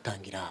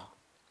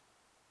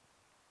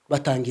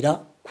batangira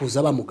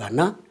kuza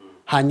bamugana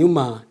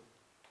hanyuma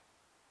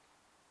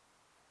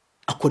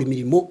akora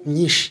imirimo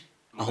myinshi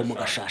aho mu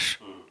Gashasha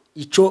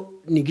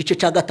ico ni igice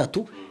cya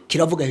gatatu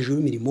kiravuga hejuru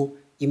imirimo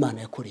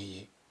Imana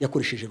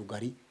yakoresheje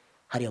Rugari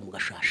hariya mu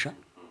Gashasha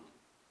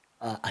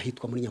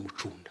ahitwa muri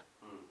Nyamucunda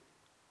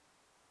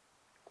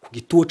ku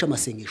gituo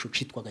c'amasengesho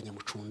citwaga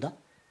Nyamucunda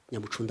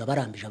Nyamucunda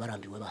barambije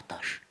abarambiwe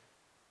batashe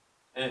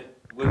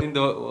ubwo ninde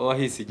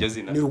wahise iryo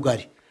zina ni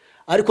Rugari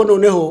ariko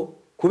noneho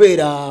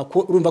kubera ko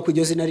urumva ko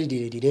iryo zina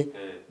rirerire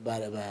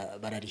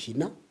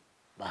bararihina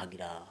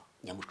bahagira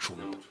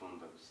Nyamucunda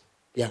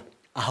ya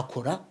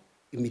ahakora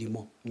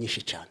imirimo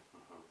myinshi cyane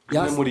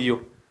muri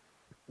yo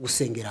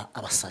gusengera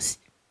abasazi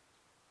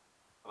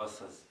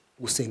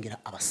gusengera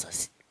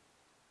abasazi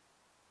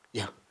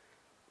ya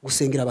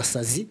gusengera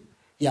abasazi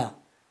ya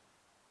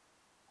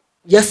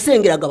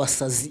yasengeraga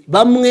abasazi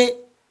bamwe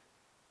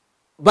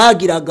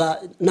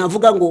bagiraga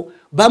navuga ngo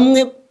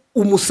bamwe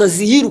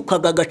umusazi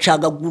yirukaga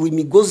agacagagura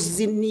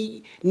imigozi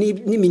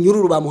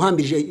n'iminyururu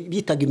bamuhambije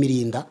bitaga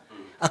imirinda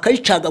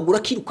akayicagagura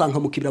akirukanka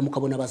mukibira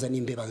mukabona bazana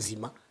imbeba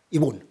nzima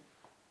ibona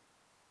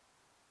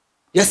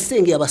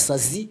yasengeye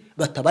abasazi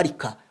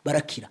batabarika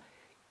barakira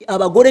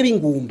abagore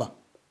b'ingumba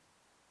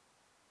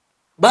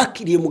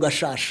bakiriye mu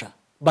gashasha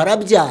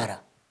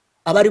barabyara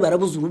abari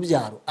barabuze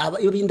urubyaro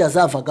ibinda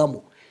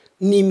zavagamo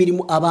ni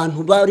imirimo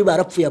abantu bari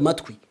barapfuye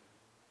amatwi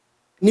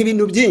ni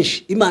ibintu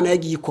byinshi Imana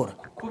yagiye ikora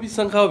ko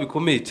bisa nkaho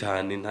bikomeye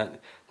cyane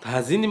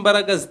nta zindi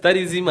mbaraga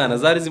zitari iz'Imana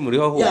zari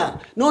zimuriho aho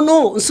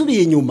no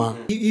nsubiye inyuma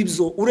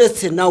ibyo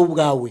uretse nawe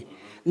ubwawe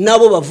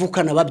nabo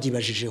bavukana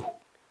babyibajijeho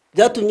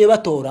byatumye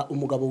batora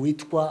umugabo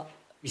witwa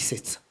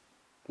Bisetsa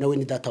nawe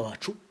ni data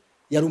wacu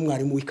yari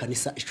umwarimu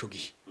w'ikanisa ico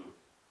gihe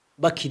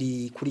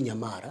bakiri kuri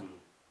Nyamara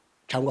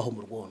cyangwa aho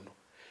mu Rwondo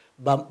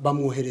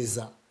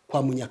bamwohereza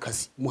kwa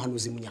Munyakazi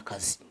umuhanuzi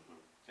Munyakazi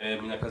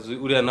Munyakazi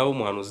uriya nawe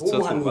umuhanuzi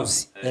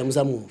umuhanuzi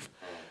muzamwumva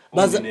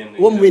baza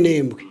wo mu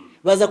Minembwe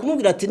baza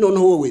kumubwira ati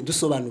noneho wowe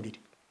dusobanurire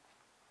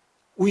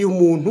uyu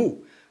muntu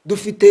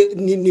dufite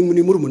ni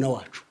murumuna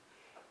wacu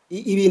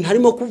ibintu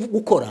harimo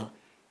gukora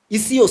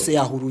isi yose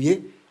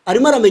yahuruye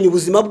arimo aramenya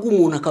ubuzima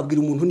bw'umuntu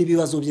akabwira umuntu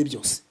n'ibibazo bye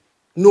byose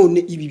none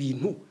ibi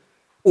bintu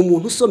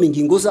umuntu usoma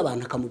ingingo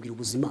z'abantu akamubwira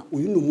ubuzima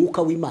uyu ni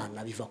umwuka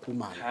w'Imana biva ku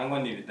Mana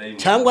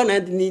cyangwa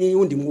ni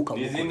undi mwuka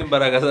n'izindi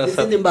mbaraga za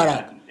Satani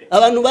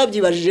abantu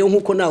babyibajije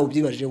nkuko nawe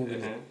ubyibajije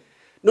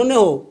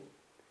noneho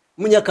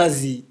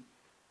Munyakazi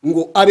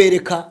ngo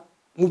abereka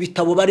mu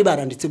bitabo bari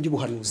baranditse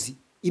by'ubuhanuzi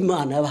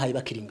Imana yabahaye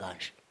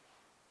bakiringanje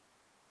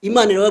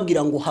Imana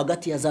irababwira ngo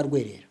hagati ya za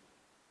rwerera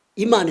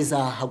Imana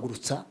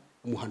izahagurutsa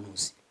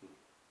umuhanuzi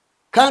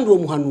kandi uwo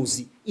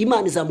muhanuzi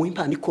Imana izamuha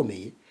impano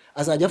ikomeye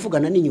azajya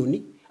avugana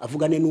n'inyoni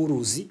avugane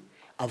n'uruzi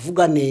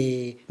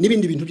avugane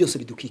n'ibindi bintu byose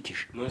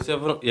bidukikije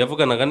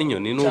yavuganaga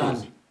n'inyoni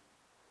n'uruzi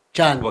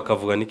cyane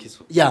bakavuga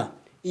n'ikiso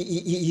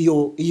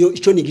iyo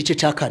ico ni igice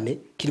cya 4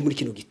 kiri muri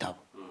kino gitabo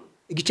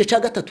igice cya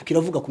 3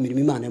 kiravuga ku mirimo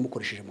Imana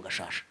yamukoresheje mu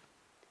gashasha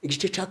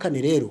igice cya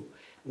 4 rero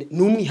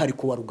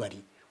n'umwihariko wa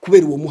Rugari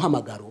kubera uwo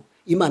muhamagaro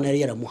Imana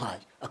yari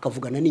yaramuhaye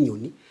akavugana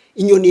n'inyoni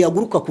inyoni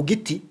yaguruka ku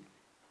giti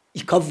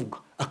ikavuga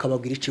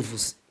akababwira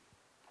ikivuze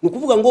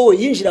nukuvuga ngo we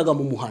yinjiraga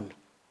mu muhana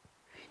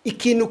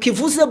ikintu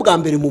kivuze bwa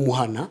mbere mu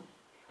muhana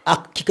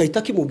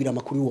kikahita kimubwira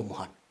amakuru y'uwo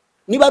muhana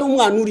niba ari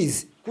umwana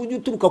urize kujya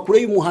uturuka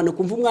kure y'umuhana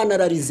kumva umwana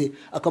ararize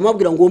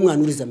akamabwira ngo uwo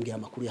mwana urize ambwira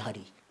amakuru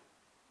yahariye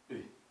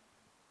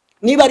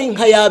niba ari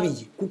inka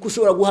yabiye kuko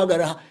ushobora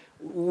guhagarara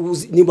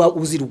niba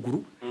uzi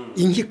ruguru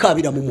inka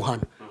ikabira mu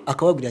muhana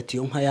akababwira ati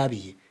iyo nka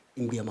yabiye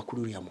imbwiye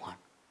amakuru y'uriya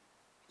muhana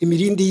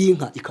imirindi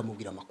y'inka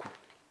ikamubwira amakuru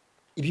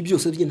ibi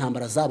byose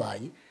by'intambara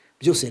zabaye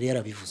byose yari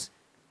yarabivuze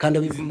kandi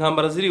izi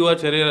ntambara ziri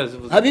iwacu yari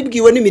yarazivuze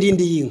abibwiwe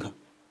n'imirindi y'inka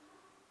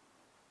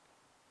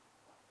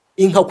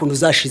inka kuntu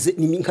zashize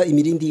n'inka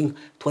imirindi y'inka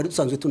twari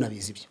dusanzwe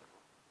tunabizi ibyo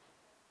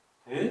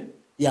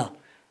ya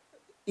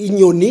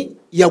inyoni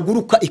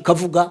yaguruka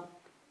ikavuga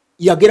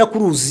yagera ku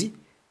ruzi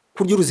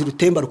kurya uruzi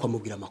rutemba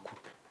rukamubwira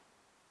amakuru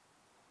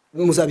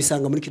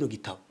muzabisanga muri kino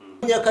gitabo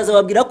Munyakazi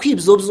ababwira ko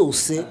ibyo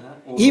byose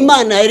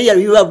Imana yari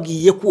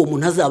yaribabwiye ko uwo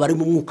muntu azaba ari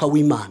mu mwuka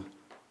w'Imana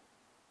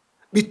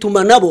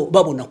bituma nabo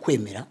babona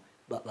kwemera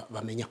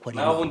bamenya ko ari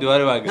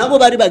nabo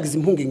bari bagize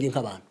impungenge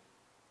nk'abantu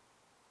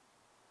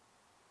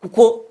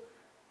kuko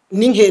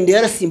n'inkende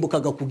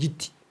yarasimbukaga ku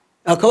giti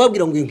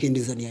akababwira ngo inkende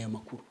izaniye aya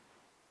makuru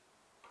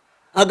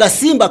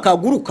agasimba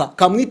kaguruka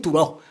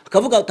kamwituraho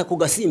akavuga ati ako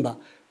gasimba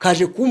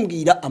kaje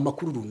kumbwira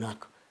amakuru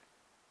runaka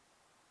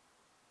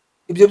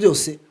ibyo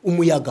byose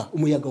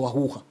umuyaga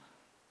wahuha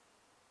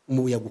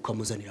umuyaga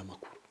ukamuzanira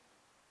amakuru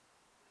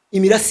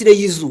imirasire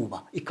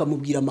y'izuba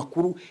ikamubwira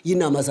amakuru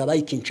y'inama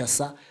zabaye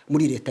Kinshasa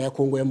muri leta ya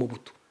Kongo ya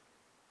Mobutu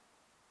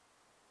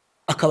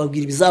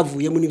akababwira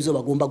ibizavuyemo n'ibyo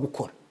bagomba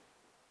gukora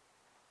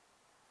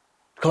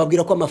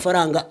akababwira ko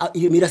amafaranga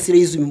imirasire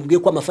y'izuba imubwiye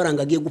ko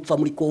amafaranga agiye gupfa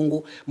muri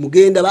Kongo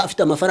mugenda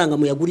afite amafaranga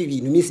muyagura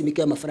ibintu iminsi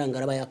mike y'amafaranga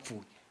araba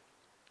yapfuye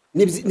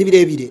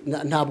nibirebire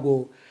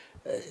ntabwo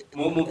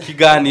mu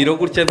kiganiro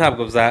gutya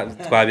ntabwo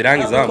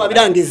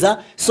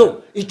twabirangiza so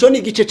icyo ni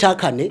igice cya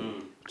 4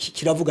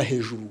 kiravuga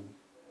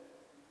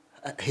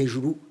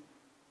hejuru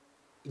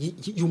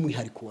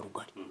y'umwihariko wa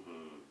Rugari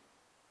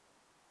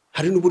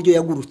hari n'uburyo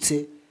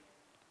yagurutse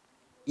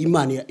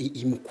Imana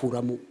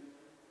imukuramo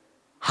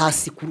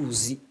hasi ku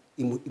ruzi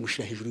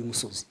imushira hejuru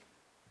y'umusozi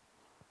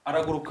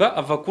araguruka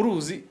ava ku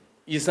ruzi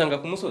yisanga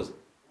ku musozi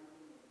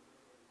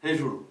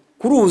hejuru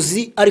ku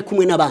ruzi ari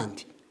kumwe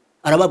n'abandi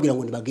arababwira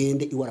ngo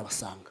nibagende iwe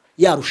arabasanga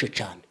yarushe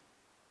cyane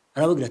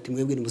arababwira ati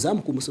mwebwe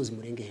nimuzamuke umusozi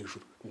murenge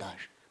hejuru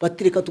ndaje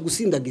batireka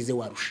tugusindagize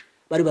warushe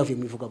bari bavuye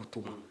mu ivuga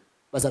butumwa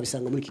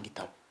bazabisanga muri iki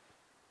gitabo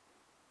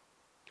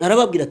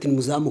arababwira ati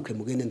nimuzamuke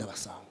mugende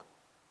ndabasanga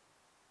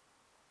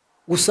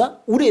gusa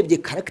urebye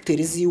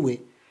karakteri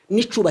ziwe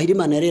n'icubahiro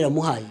Imana yarera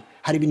muhaye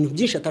hari ibintu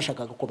byinshi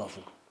atashakaga ko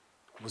bavuga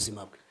ku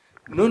buzima bwe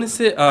none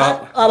se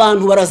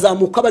abantu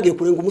barazamuka bagiye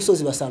kurenga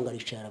umusozi basanga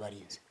aricaye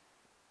arabarinze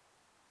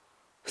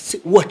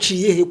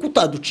waciye he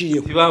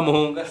kutaduciyeho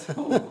tibamuhunga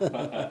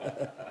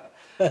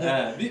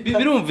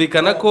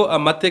birumvikana ko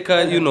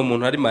amateka y'uno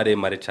muntu ari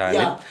maremare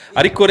cyane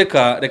ariko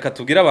reka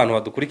tubwire abantu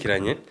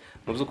badukurikiranye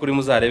mu by'ukuri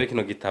muzarebe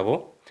kino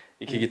gitabo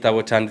iki gitabo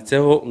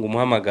cyanditseho ngo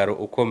umuhamagaro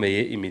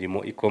ukomeye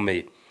imirimo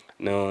ikomeye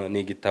ni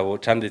igitabo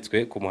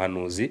cyanditswe ku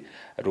muhanuzi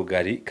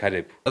Rugari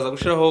Karebu aza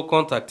gushiraho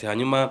contact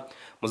hanyuma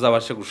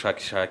muzabashe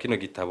gushakisha kino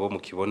gitabo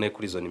mukibone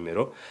kuri izo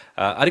nimero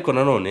ariko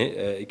nanone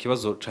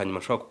ikibazo cyanyuma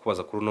ashobora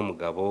kukubaza kuri uno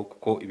mugabo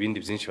kuko ibindi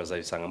byinshi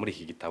bazabisanga muri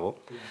iki gitabo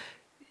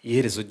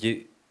iherezo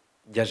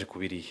ryaje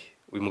kubiriye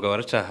uyu mugabo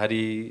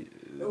aracahari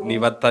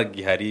niba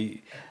atagihari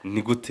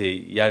ni gute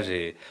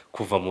yaje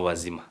kuva mu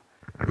bazima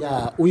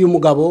uyu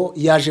mugabo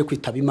yaje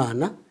kwitaba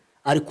Imana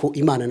ariko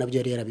Imana nabyo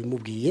yari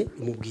yarabimubwiye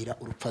imubwira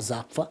urupfa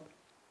azapfa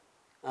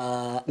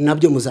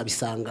nabyo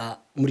muzabisanga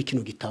muri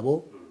kino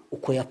gitabo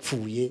uko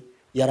yapfuye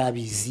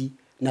yarabizi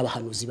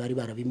n'abahanuzi bari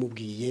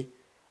barabimubwiye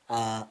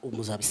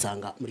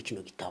muzabisanga muri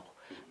kino gitabo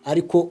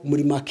ariko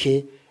muri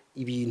make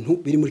ibintu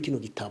biri muri kino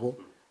gitabo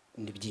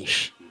ni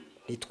byinshi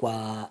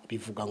nitwa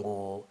bivuga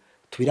ngo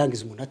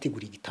tubirangize umuntu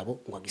ategura igitabo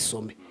ngo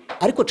agisome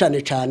ariko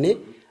cyane cyane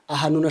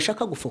ahantu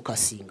nashaka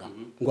gufokasinga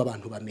ngo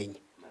abantu bamenye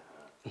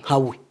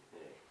nkawe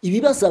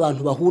ibibazo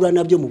abantu bahura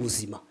nabyo mu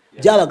buzima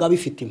byabaga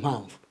bifite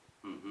impamvu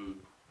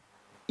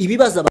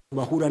ibibazo abantu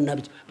bahura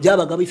nabyo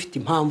byabaga bifite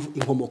impamvu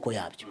inkomoko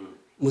yabyo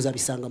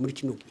muzabisanga muri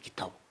kino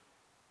gitabo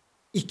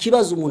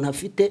ikibazo umuntu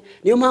afite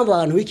niyo mpamvu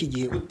abantu b'iki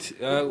gihe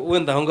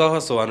wenda aho ngaho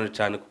hasobanura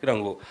cyane kugira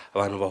ngo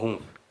abantu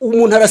bahumve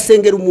umuntu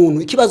arasengera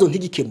umuntu ikibazo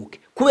ntigikemuke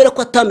kubera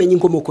ko atamenye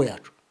inkomoko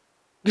yacu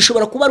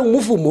gishobora kuba ari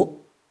umuvumo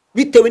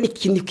bitewe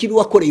n'ikintu kibi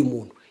wakoreye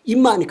umuntu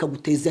Imana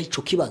ikaguteza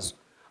ico kibazo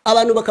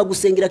abantu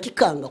bakagusengera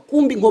kikanga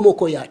kumba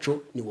inkomoko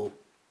yacu ni wowe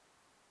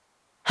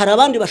hari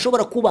abandi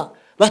bashobora kuba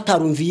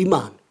batarumviye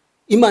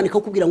Imana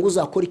ikakubwira ngo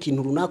uzakora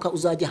ikintu runaka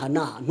uzajya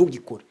hanaha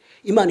ntugikore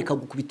Imana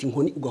ikagukubita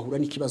inkoni ugahura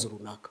n'ikibazo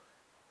runaka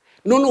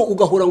none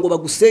ugahura ngo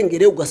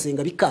bagusengere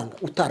ugasenga bikanga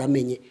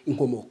utaramenye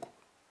inkomoko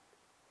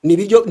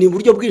ni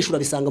buryo bwinshi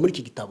urabisanga muri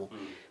iki gitabo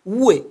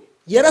we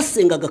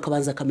yarasengaga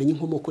akabanza akamenya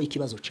inkomoko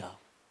y'ikibazo cyawe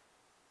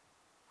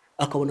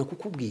akabona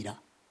kukubwira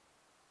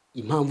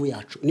impamvu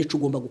yacu nico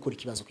ugomba gukora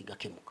ikibazo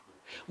kigakemuka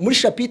muri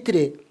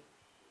chapitre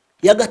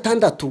ya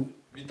 6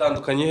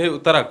 bitandukanye he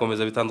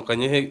utarakomeza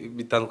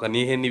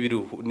bitandukanye he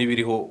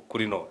nibiriho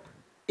kuri none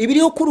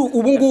ibiriho kuri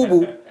ubu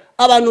ngubu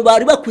abantu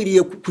bari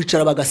bakwiriye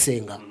kwicara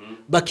bagasenga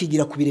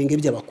bakigira ku birenge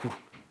by'abakuru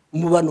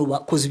mu bano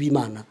bakozi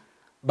b'Imana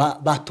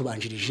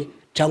batubanjirije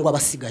cyangwa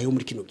basigaye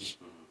muri kino gihe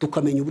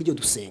tukamenya uburyo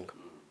dusenga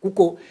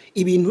kuko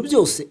ibintu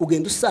byose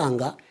ugenda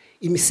usanga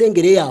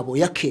imisengere yabo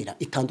ya kera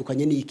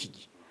itandukanye n'iki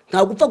gihe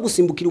ntabwo upfa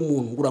gusimbukira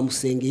umuntu ngo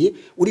uramusengeye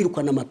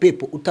urirukana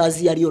amapepo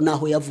utazi yariyo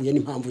naho yavuye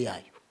n'impamvu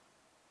yayo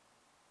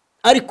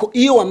ariko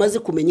iyo wamaze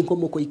kumenya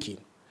inkomoko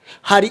y'ikintu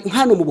hari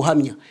nkano mu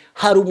buhamya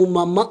hari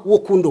umumama wo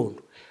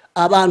kundondo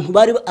abantu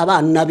bari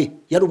abana be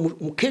yari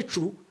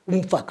umukecuru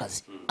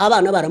umupfakazi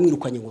abana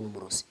baramwirukanye ngo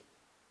n'umurozi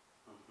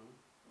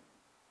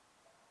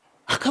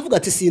akavuga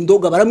ati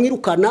sindoga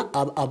baramwirukana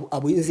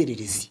abo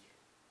inzererezi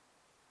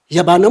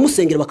yabana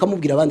musengera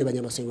bakamubwira abandi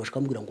banyamasengero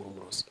bakamubwira ngo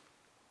n'umurozi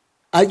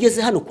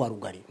ageze hano kwa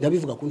Rugari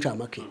ndabivuga ku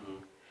ncamake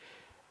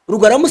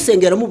Rugari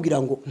amusengera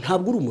amubwira ngo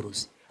ntabwo uri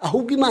umurozi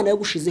ahubwo Imana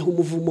yagushizeho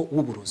umuvumo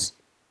w'uburozi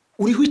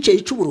uri hwiceye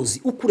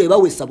icuburozi ukureba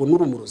wese abona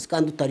uri umurozi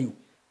kandi utari we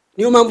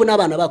niyo mpamvu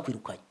n'abana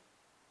bakwirukanye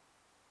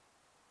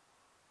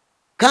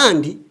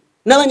kandi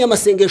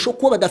n'abanyamasengesho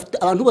ko badafite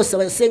abantu bose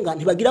basenga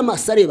ntibagira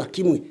amaso areba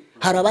kimwe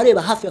hari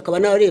abareba hafi akaba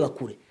n'abareba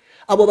kure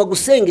abo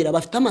bagusengera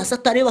bafite amaso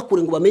atareba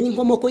kure ngo bamenye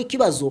inkomoko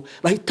y'ikibazo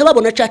bahita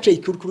babona cace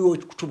kuri wowe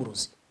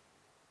cuburozi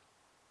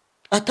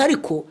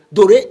atariko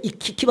dore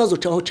iki kibazo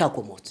cyaho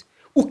cyakomotse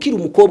ukiri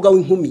umukobwa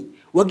w'inkumi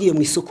wagiye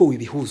mu isoko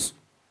wibihuzo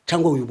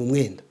cyangwa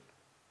wibumwenda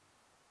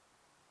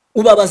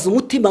ubabaza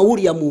umutima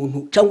wuriya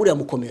muntu cyangwa uriya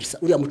mukomersa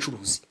uriya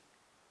mucuruzi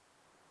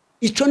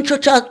ico nico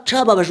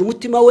cababaje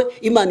umutima we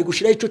Imana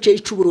igushiraho ico cye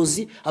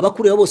icuburozi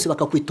abakureba bose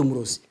bakakwita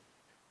umurozi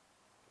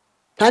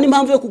nta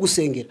n'impamvu yo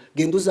kugusengera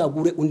genda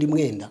uzagure undi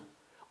mwenda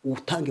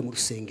utange mu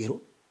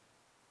rusengero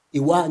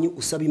iwanyu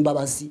usaba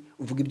imbabazi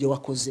uvuga ibyo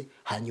wakoze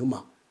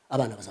hanyuma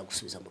abana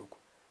bazagusubiza mu rugo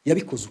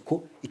yabikoze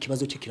uko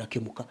ikibazo cye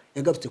kirakemuka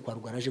yagarutse kwa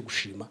Rugari aje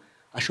gushima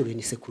ashoreye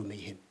n'isekurume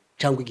y'ihene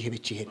cyangwa igihebe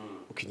cy'ihene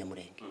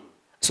ukinyamurenge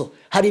so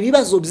hari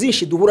ibibazo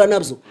byinshi duhura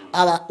nabyo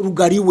aba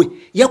Rugari we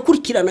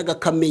yakurikiranaga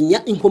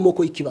kamenya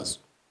inkomoko y'ikibazo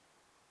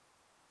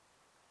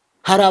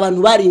hari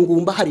abantu bari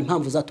ingumba hari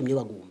impamvu zatumye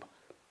bagumba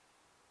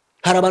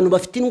hari abantu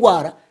bafite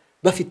indwara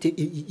bafite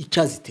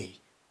icaziteye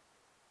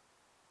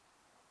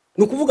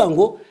nukuvuga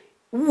ngo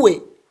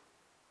we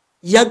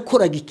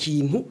yakoraga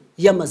ikintu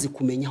yamaze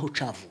kumenya aho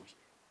cavuye.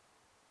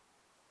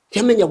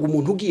 Yamenyaga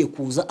umuntu ugiye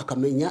kuza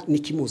akamenya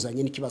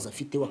n'ikimuzanye n'ikibazo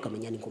afite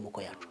wakamenya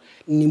n'inkomoko yacu.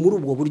 Ni muri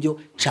ubwo buryo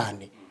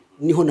cyane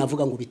niho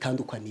navuga ngo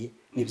bitandukaniye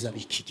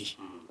n'iby'abiki gihe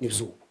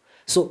n'izuba.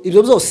 So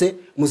ibyo byose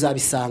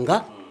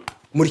muzabisanga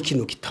muri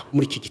kino gitabo,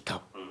 muri iki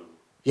gitabo.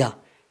 Ya,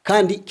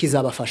 kandi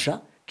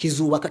kizabafasha,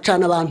 kizubaka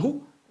cyane abantu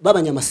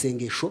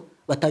b'abanyamasengesho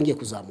batangiye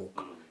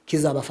kuzamuka.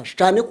 Kizabafasha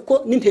cyane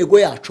kuko n'intego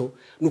yacu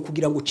ni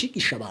ukugira ngo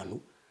ucigisha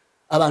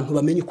abantu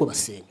bamenye uko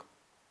basenga.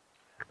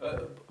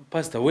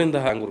 Pastor,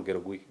 wenda hanga urugero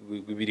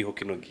rw'ibiriho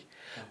kinogi.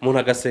 Umuntu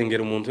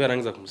agasengera umuntu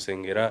yarangiza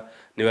kumusengera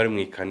niba ari mu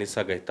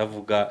ikanisa agahita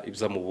avuga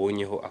ibyo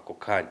amubonyeho ako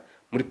kanya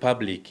muri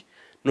public.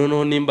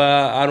 Noneho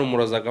nimba ari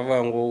umurozi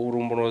akavuga ngo uri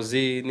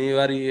umurozi,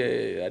 niba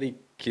ari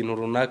ikintu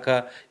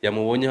runaka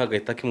yamubonyeho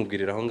agahita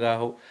akimubwirira aho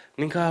ngaho,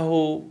 ni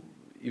nkaho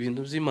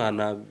ibintu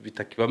by'Imana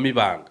bitakibamo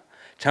ibanga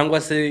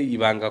cyangwa se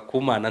ibanga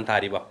ku Mana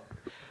ntaribaho.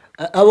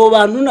 Abo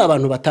bantu ni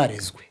abantu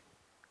batarezwe,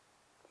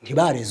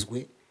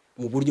 ntibarezwe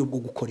mu buryo bwo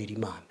gukorera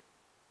Imana.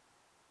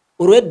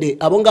 Urede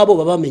abo ngabo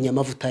babamenya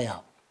amavuta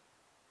yabo.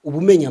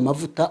 Ubumenya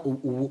amavuta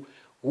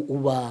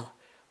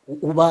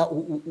uba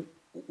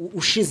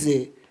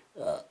ushize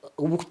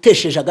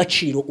ubutesheje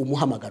agaciro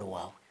umuhamagaro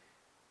wawe.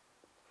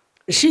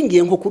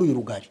 Ishingiye nko kuri uyu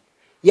Rugari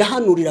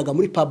yahanuriraga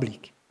muri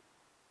public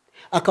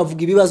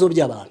akavuga ibibazo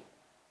by'abantu,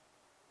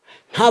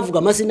 ntavuga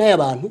amazina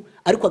y'abantu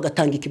ariko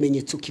agatanga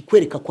ikimenyetso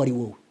kikwereka ko ari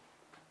wowe.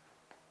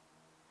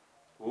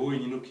 Wowe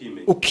nyine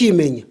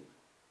ukimenya.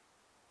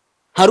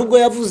 Hari ubwo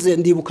yavuze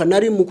ndibuka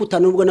nari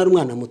mukutana ubwo nari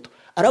umwana muto,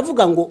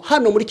 aravuga ngo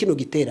hano muri kino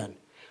giterane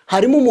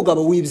harimo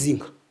umugabo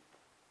w'ibyinka.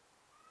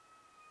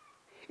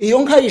 Iyo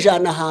nka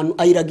ijana ahantu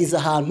ayiragiza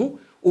ahantu,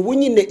 ubu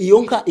nyine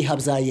iyo nka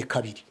ihabyaye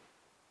kabiri.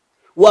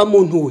 Wa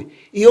muntu we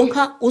iyo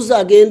nka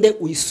uzagende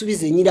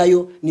uyisubize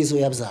nyirayo nizo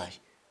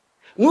yabyaye.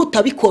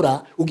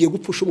 Nutabikora ugiye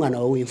gupfusha umwana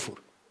wawe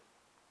w'imfura.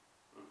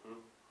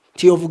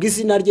 Tiyovuga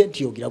izina rye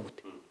tiyogira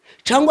gute.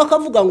 Cyangwa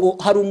akavuga ngo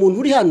hari umuntu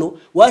uri hano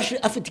waje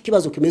afite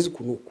ikibazo kimeze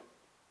ukunuko,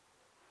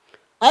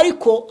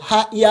 ariko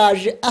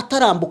yaje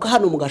atarambuka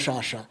hano mu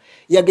Gashasha,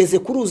 yageze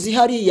ku ruzi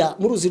hariya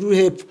mu ruzi ruri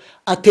hepfo,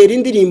 atera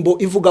indirimbo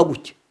ivuga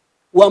gutya.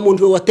 Wa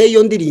muntu we wateye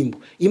iyo ndirimbo,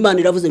 Imana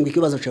iravuze ngo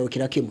ikibazo cyawe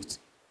kirakemutse.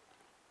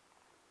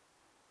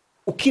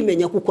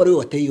 Ukimenya kuko ari we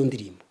wateye iyo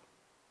ndirimbo,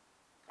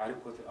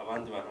 ariko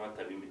abandi bantu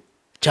batabimenya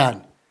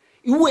cyane.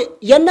 Iwe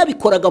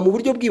yanabikoraga mu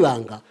buryo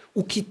bw'ibanga,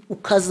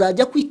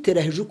 ukazajya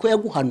kwitera hejuru ko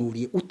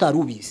yaguhanuriye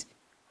utarubizi.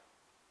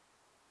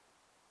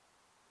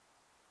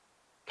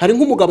 Hari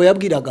nk'umugabo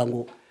yabwiraga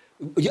ngo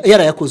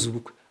yarayakoze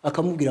ubukwe,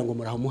 akamubwira ngo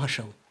muraho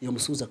muhasha we, iyo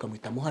musubiza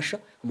akamwita muhasha,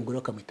 umugore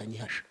akamwita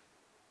nyihasha.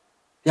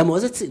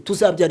 Yamubaza ati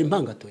tuzabyara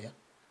impanga toya?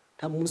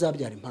 Nta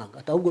muzabyara impanga,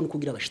 atahubwo no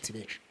kugira abashitsi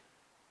benshi.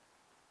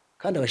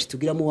 Kandi abashitsi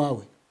ugiramo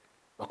wawe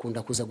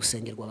bakunda kuza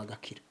gusengerwa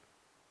bagakira.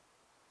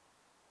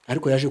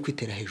 Ariko yaje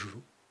kwitera hejuru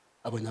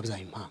abona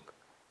abyaye impanga.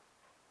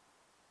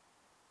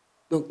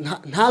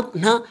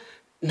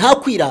 Nta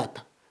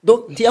kwirata.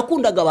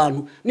 Ntiyakundaga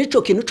abantu.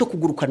 Nico kintu cyo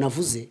kuguruka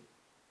navuze,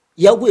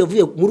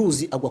 yavuye mu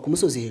ruzi agwa ku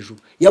musozi hejuru,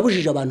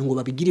 yabujije abantu ngo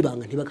babigire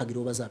ibanga ntibakagira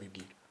uwo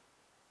bazabibwira.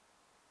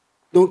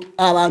 Donc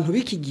abantu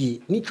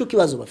bikigiye nico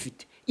kibazo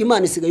bafite.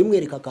 Imana isigaye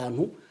umwereka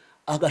akantu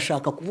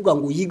agashaka kuvuga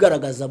ngo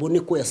yigaragaza abone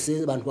ko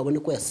yasenze, abantu babone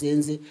ko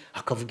yasenze,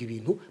 akavuga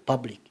ibintu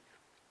public.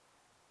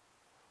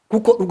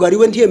 Kuko Rugari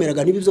we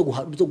ntiyemeraga nibi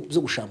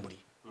byo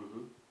gushamburiye.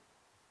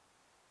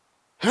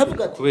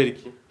 Haravuga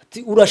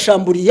ati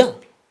urashamburiya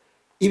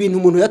ibintu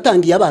umuntu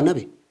yatangiye abana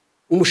be.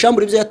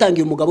 Umushamburi ibyo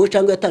yatangiye umugabo we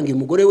cyangwa yatangiye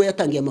umugore we,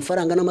 yatangiye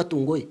amafaranga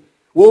n'amatungo ye.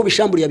 Wowe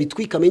ubishamburiye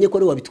abitwika amenye ko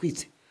ari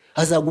wabitwitse.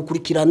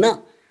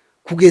 Azagukurikirana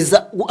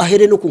kugeza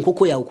ahere no ku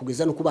nkoko yawe,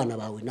 kugeza no ku bana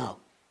bawe nawe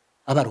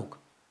abaruka.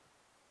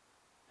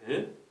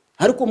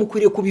 Ariko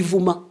mukwiriye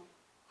kubivuma,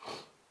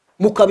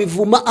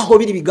 mukabivuma aho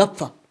biri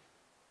bigapfa.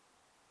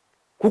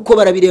 Kuko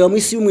barabireba mu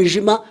isi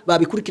y'umwijima,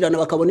 babikurikirana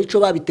bakabona ico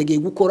babitegeye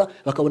gukora,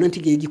 bakabona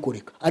ntigeye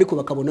gikoreka, ariko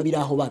bakabona biri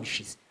aho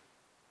babishize.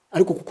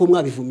 Ariko kuko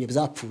mwabivumye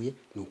byapfuye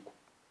nuko.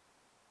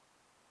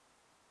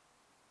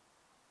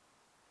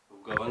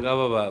 Ubwo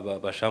abangaba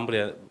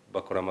bashamburiye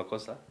bakora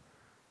amakosa?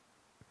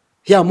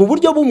 Ya, mu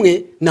buryo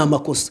bumwe na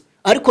amakosa,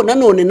 ariko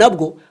nanone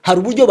nabwo hari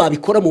uburyo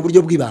babikora mu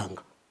buryo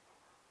bw'ibanga.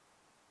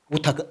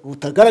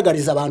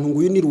 Butagaragariza abantu ngo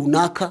uyu ni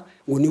runaka,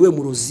 ngo niwe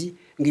murozi,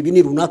 ngo ibi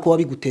ni runaka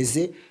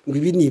wabiguteze, ngo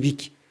ibi ni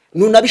ibiki.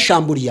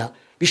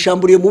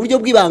 Bishamburiye mu buryo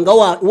bw'ibanga,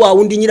 wa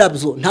undi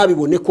nyirabyo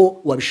ntabibone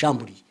ko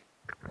wabishamburiye.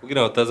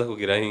 Kugira bataza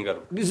kugiraho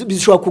ingaruka.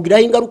 Bishobora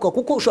kugiraho ingaruka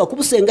kuko ushobora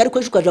kubusenga ariko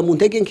ejo ukaja mu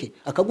ntege nke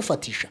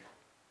akagufatisha.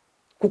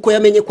 Kuko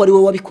yamenye ko ari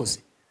we wabikoze.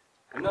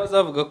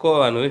 Nazavuga ko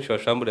abantu benshi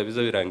bashambura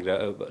bizo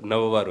birangira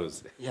nabo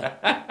baroze.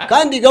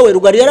 Kandi gawe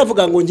Rugari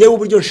yaravuga ngo ngewe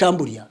uburyo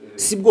nshamburiya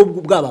sibwo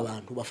bw'aba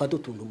abantu bafata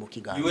utuntu mu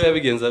kiganza. Iwe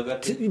yabigenzaga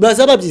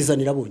baza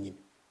babyizanira bonyine.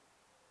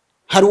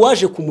 Hari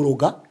waje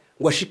kumuroga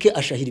ngo ashike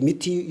ashahira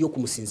imiti yo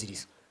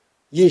kumusinziriza.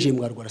 Yinjiye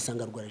mu Rugari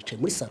asanga Rugari yicaye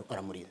muri saro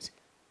aramurinze.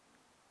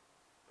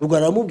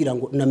 Rugari aramubwira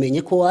ngo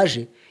namenye ko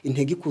waje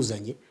intege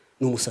ikuzanye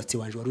ni umusatsi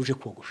wanje waruje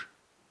kogosha.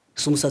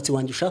 Si umusatsi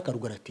wanje ushaka.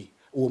 Rugari ati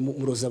uwo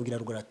muroza abwira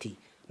Rugari ati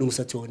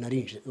n'umusatsi wawe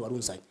narinje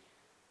warunzanye.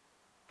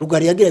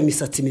 Rugari yagira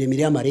imisatsi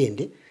miremire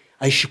y'amarende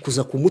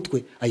ayishikuza ku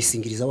mutwe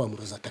ayisingiriza wa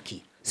murozi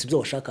atakira sibyo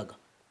washakaga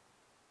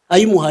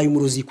ayimuhaye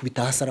umurozi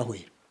yikubita hasi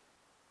arahwera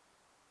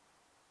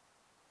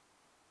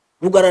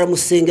Rugari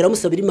aramusengera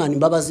amusabira Imana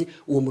imbabazi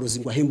uwo murozi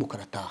ngo ahembuka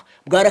arataha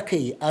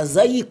bwarakeye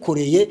aza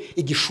yikoreye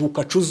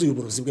igishuka cuzuye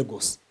uburozi bwe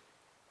bwose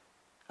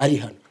ari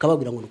hano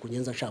kababwira ngo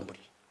nukunyenza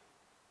nshamburiye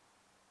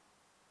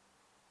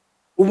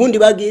ubundi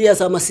bagiriye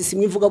za masisi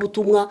mwivuga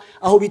butumwa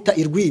aho bita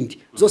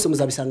irwindi zose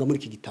muzabisanga muri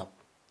iki gitabo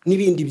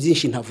nibindi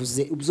byinshi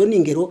ntavuze ubwo ni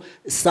ingero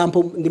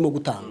sample ndimo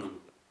gutanga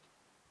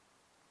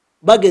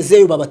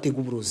bagezeyo babatega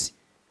uburozi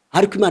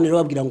ariko Imana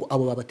irababwira ngo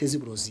abo babateze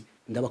uburozi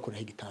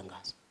ndabakoraho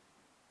igitangaza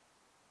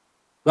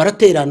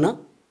baraterana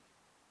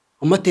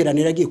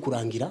amateraniro agiye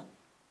kurangira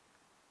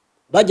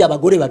bajya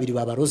abagore babiri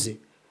babaroze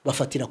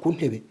bafatira ku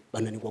ntebe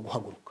bananirwa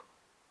guhaguruka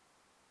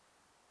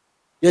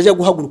yaje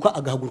guhaguruka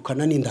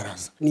agahagurukana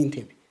n'indaraza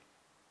n'intebe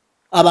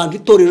abantu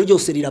itorero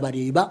ryose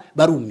rirabareba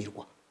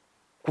barumirwa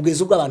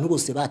kugeza ubwo abantu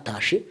bose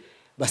batashe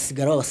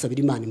basigara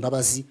babasabira Imana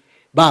imbabazi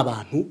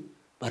babantu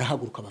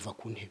barahaguruka bava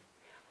ku ntebe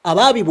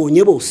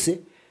ababibonye bose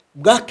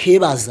bwakeye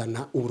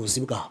bazana uburozi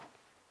bwabo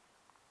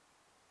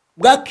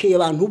bwakeye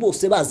abantu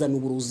bose bazana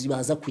uburozi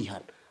baza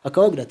kwihana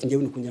akababwira ati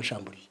ngewe nukunya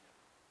nshamburiye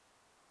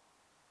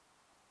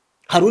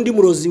hari undi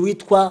murozi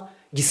witwa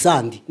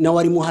Gisandi nawe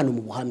arimo hano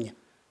mu buhamya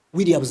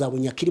wiriya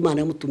buzabunyakiri Imana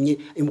yamutumye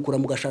imukura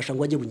mu gashasha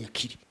ngo ajye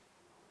bunyakiri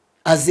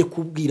aze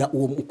kubwira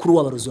uwo mukuru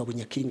w'abarozi wa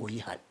bunyakiri ngo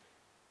yihane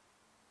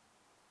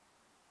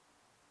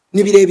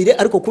ni birebire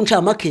ariko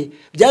kuncamake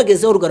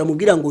byagezeho Rugara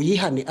mubwira ngo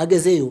yihane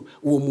agezeyo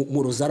uwo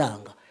murozi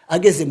aranga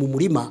ageze mu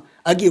murima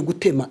agiye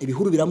gutema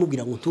ibihuru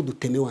biramubwira ngo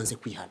ntuduteme wanze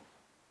kwihana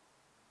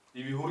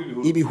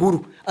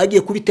ibihuru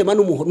agiye kubitema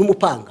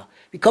n'umupanga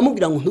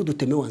bikamubwira ngo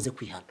ntuduteme wanze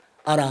kwihana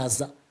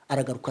araza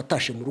aragaruka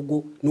atashe mu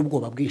rugo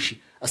n'ubwoba bwinshi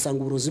asanga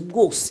uburozi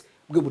bwose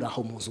bwe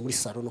buraho mu nzu muri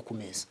saro no ku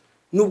meza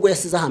nubwo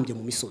yasize ahambye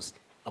mu misozi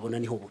abona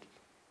niho buri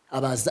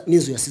abaza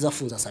n'inzu yasize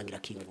afunze asangira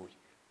kinguye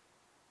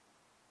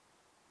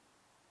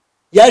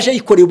yaje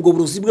yikoreye ubwo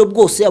burozi bwe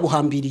bwose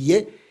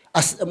yabuhambiriye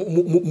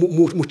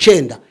mu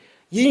cenda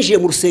yinjiye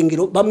mu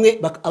rusengero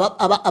bamwe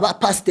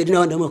abapasiteri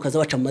n'abandi bamwe bakaza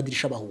baca mu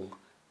madirisha bahunga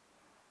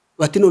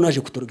bati none aje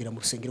kutorogera mu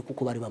rusengero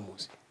kuko bari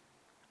bamuzi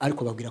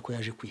ariko babwira ko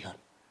yaje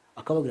kwihana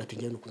akababwira ati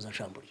ngewe nukuza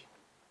nshamburiye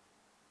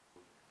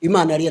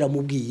Imana yari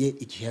yaramubwiye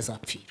igihe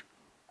azapfira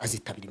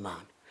azitabira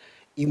Imana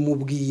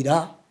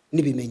imubwira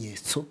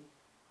n'ibimenyetso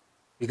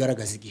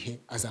bigaragaza igihe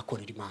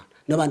azakorera Imana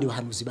n'abandi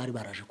bahanuzi bari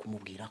baraje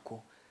kumubwira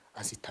ko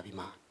azitaba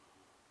Imana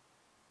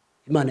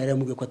Imana yari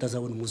yaramubwiye ko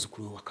atazabona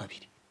umuzukuru we wa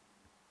kabiri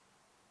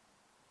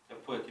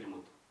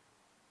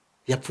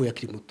yapfuye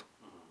akiri muto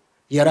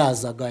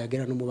yarazaga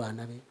yagera no mu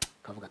bana be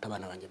kavuga ati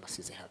abana banjye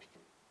mbasize habi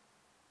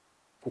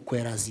kuko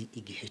yarazi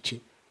igihe cye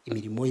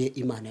imirimo ye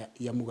Imana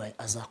yamugaye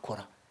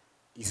azakora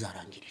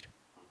izarangirira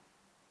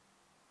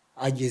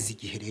ageze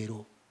igihe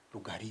rero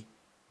Rugari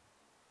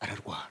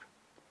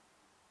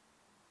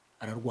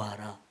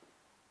ararwara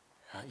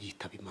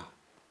yitaba Imana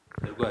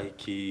yarwaye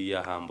iki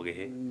yahambwe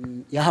he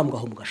yahambwe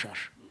aho mu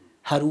gashasha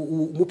hari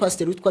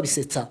umupasiteri witwa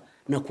Bisetsa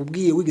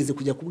nakubwiye wigeze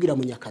kujya kubwira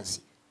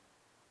Munyakazi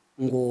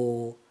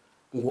ngo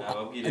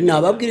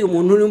nababwire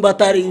umuntu nimba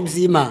atari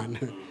iby'Imana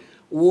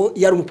uwo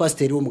yari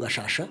umupasiteri wo mu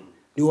gashasha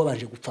niwo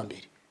baje gupfa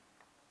mbere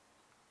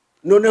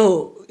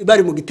noneho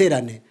bari mu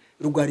giterane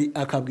Rugari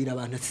akabwira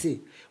abantu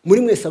ati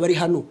muri mwese abari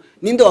hano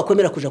ninde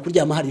wakwemera kuja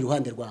kuryama hari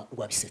iruhande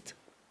rwa Bisetsa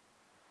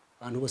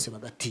abantu bose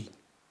bagatinya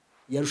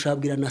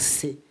yarushabwira na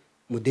se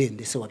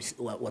Mudende se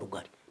wa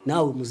Rugari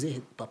nawe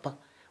muzehe papa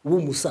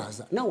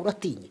w'umusaza nawe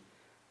uratinye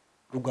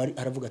Rugari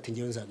aravuga ati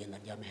ngewe nzagenda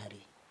ndyame hari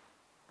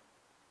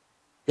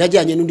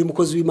yajyanye n'undi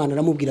mukozi w'Imana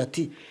aramubwira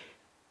ati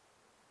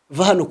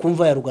va hano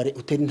kumva ya Rugari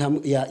utera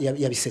intambwe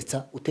ya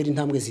Bisetsa utera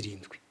intambwe 7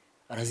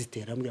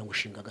 arazitera amubwira ngo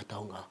shinga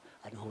gataho ngaho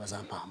ariho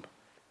bazampamba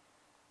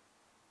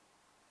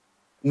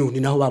none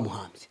naho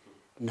bamuhambye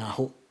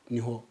naho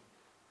niho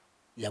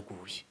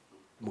yaguye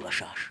mu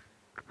gashasha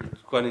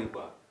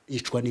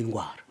yicwa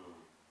n'indwara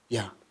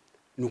ya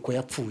nuko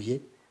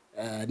yapfuye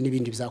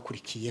n'ibindi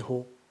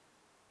byakurikiyeho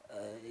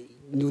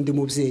n'undi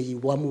mubyeyi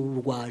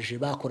wamurwaje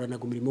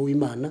bakoranaga umurimo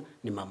w'Imana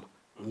ni mama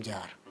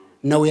umbyara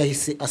nawe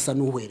yahise asa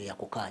n'uhwereye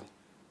ako kanya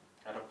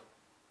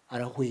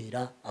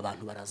arahwera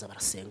abantu baraza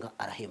barasenga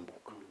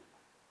arahembuka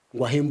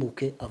ngo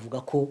ahembuke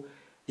avuga ko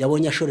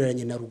yabonye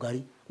ashoreranye na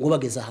Rugari ngo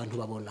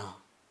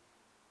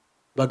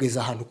bageze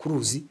ahantu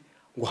kuruzi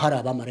ngo hari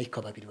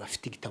abamarayika babiri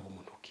bafite igitabo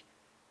mu ntoki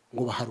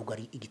ngo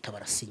baharugari igitabo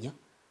arasinya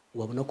ngo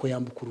babona ko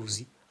yambuka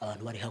uruzi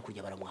abantu bari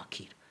hakurya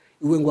baramwakira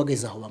iwe ngo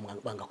ageze aho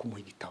banga kumuha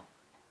igitabo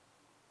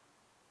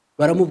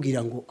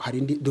baramubwira ngo hari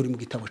indi dore mu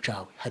gitabo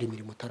cawe hari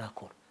imirimo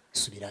utarakora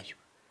subirayo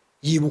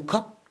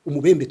yibuka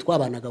umubembe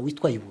twabanaga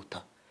witwa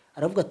Yibuta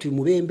aravuga ati uyu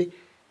mubembe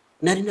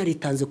nari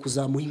naritanze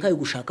kuzamuha inka yo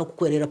gushaka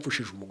kuko yari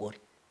yarapfushije umugore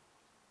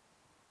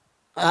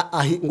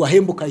ngo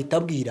ahembuka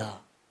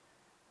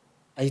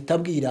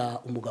ahitabwira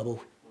umugabo we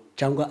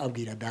cyangwa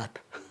abwira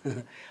data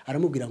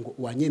aramubwira ngo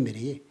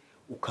wanyemereye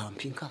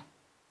ukampa inka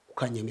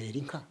ukanyemerera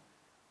inka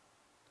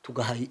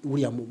tugaha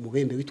uriya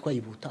mubembe witwa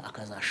Yibuta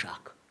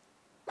akazashaka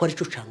ko ari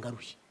cyo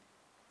cangaruye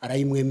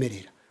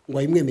arayimwemerera ngo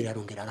ayimwemerera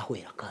arongera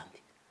arahwera kandi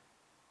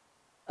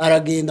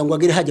aragenda ngo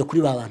agere hajya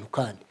kuri ba bantu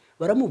kandi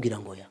baramubwira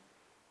ngo ya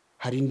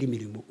hari indi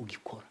mirimo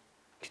ugikora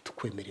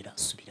ntitukwemerera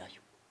subirayo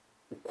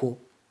uko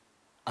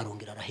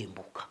arongera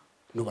arahembuka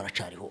no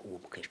baracariho uwo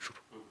mukecuru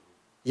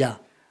ya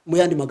mu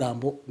yandi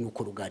magambo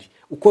nuko rugari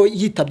uko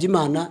yitabye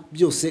Imana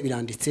byose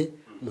biranditse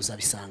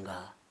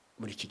muzabisanga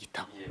muri iki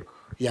gitabo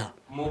ya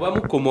muba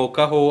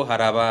mukomokaho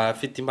hari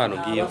abafite impano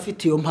ngiyo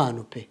abafite iyo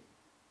mpano pe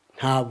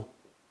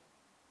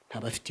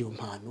ntabafite iyo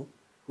mpano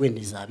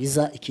wenda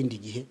izabiza ikindi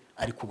gihe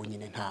ariko ubu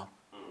nyine ntabo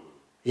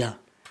ya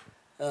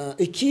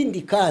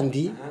ikindi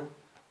kandi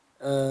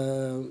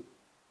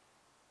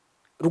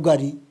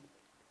rugari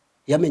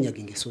yamenyaga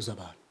ingeso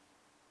z'abantu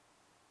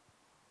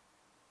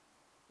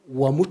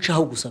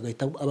wamucaho gusa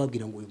agahita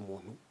ababwira ngo uyu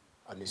muntu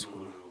ameze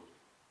ukuntu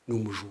ni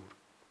umujura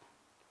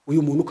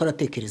uyu muntu uko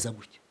aratekereza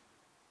gutya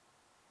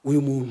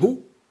uyu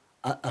muntu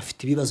afite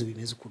ibibazo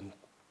bimeze ukuntu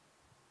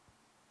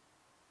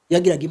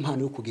yagiraga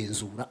impano yo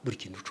kugenzura buri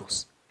kintu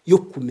cyose yo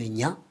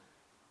kumenya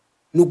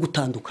no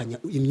gutandukanya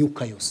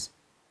imyuka yose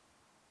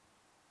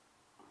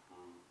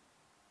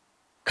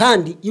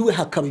kandi iwe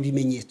hakaba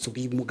ibimenyetso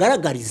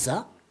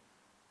bimugaragariza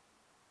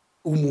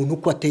umuntu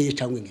uko ateye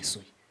cyangwa ingeso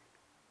ye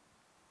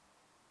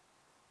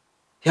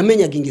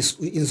yamenyaga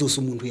inzozi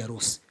umuntu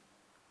yarose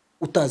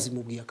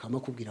utazimubwiye akama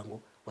kubwira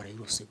ngo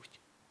warayirose gutya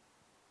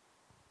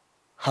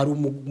hari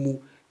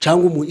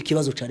cyangwa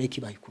ikibazo cyane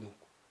kibaye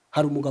kunuko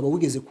hari umugabo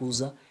wigeze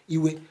kuza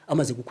iwe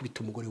amaze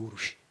gukubita umugore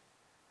w'urushi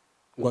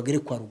ngo agere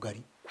kwa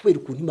rugari kubera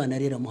ukuntu Imana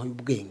rero amuhaye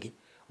ubwenge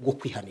bwo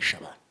kwihanisha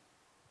abantu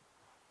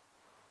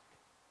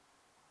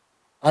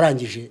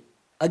arangije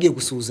agiye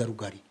gusuhuza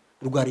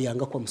rugari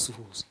yanga ko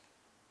amusuhuza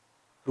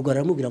rugari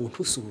aramubwira ngo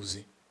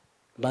ntusuhuze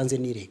mbanze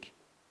nirege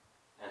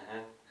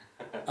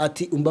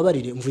ati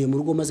umbabarire mvuye mu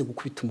rugo maze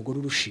gukubita umugore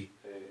urushi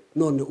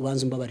none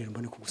ubanze umbabarire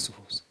mbone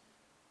kugusuhuza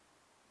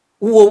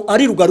uwo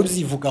ari rugari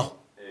ubyivugaho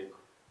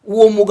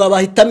uwo mugabo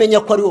ahita amenya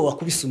ko ari wowe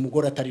wakubise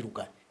umugore atari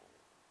rugari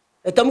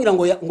ahita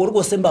amubwira ngo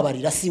rwose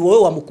mbabarira si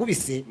wowe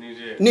wamukubise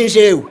ni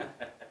jewe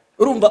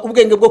urumva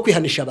ubwenge bwo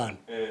kwihanisha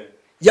abantu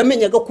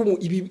yamenyaga ko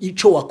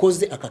ico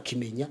wakoze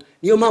akakimenya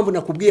niyo mpamvu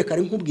nakubwiye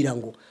kare nkubwira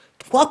ngo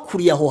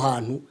twakuriye aho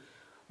hantu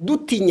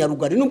dutinya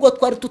rugari nubwo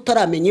twari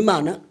tutaramenya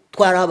Imana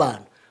twari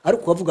abantu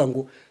ariko bavuga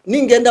ngo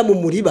ningenda mu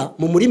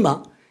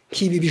murima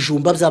kibi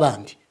bijumba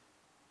by'abandi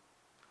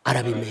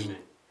arabimenya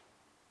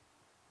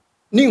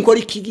ninkora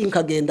ikigi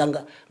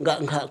nkagenda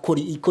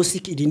nkakora ikosi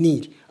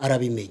iriniri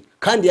arabimenya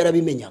kandi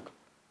yarabimenyaga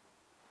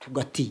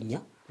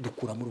tugatinya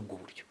dukura muri ubwo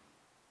buryo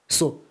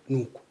so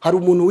nuko hari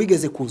umuntu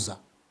wigeze kuza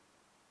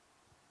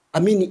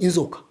amini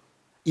inzoka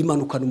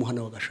imanukana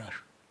umuhana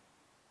w'agashasha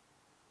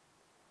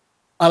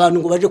abantu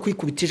ngo baje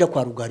kwikubitija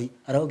kwa rugari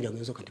arababwira ngo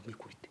inzoka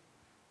ndimwikubite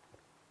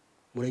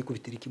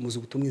murayikubitira iki muzi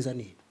ubutumwa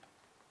izaniye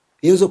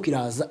iyo nzoka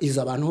iraza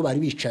iza abantu ho bari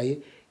bicaye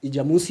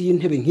ijya munsi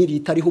y'intebe nk'iri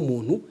itariho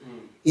umuntu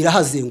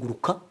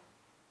irahazenguruka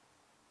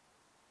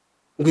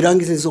ngo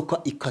irangize inzoka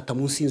ikata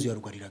munsi y'inzu ya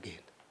rugari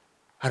iragenda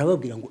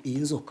arababwira ngo iyi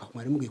nzoka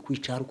mwari mugiye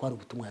kwicara ko ari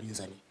ubutumwa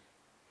yarinzaniye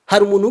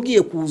hari umuntu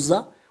ugiye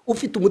kuza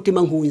ufite umutima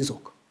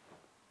nk'uw'inzoka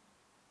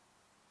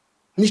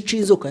nico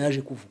inzoka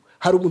yaje kuvuga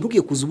hari umuntu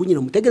ugiye kuza ubunyine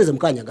mutegereze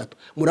mukanya gato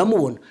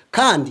muramubona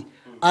kandi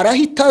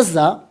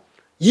arahitaza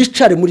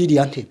yicare muri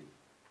iriya ntebe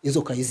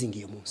inzoka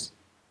yizingiye munsi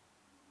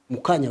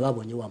mukanya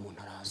babonye wa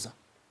muntu araza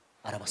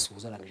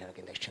arabasuhuza arangije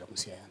aragenda yicara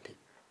munsi ya ntebe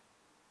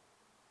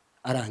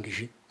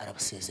arangije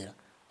arabasezera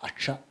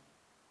aca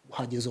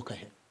hajye inzoka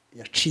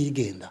yaciye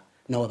igenda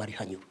nawe bari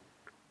hanyura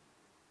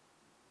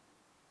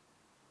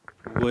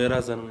ubwo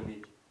yarazanwe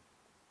n'iki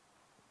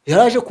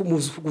yaraje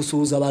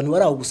gusuhuza abantu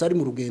bari aho gusa ari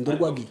mu rugendo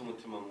rwagiye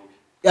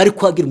ari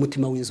kwagira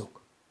umutima w'inzoka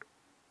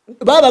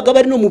babaga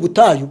bari no mu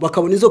butayu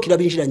bakabona inzoka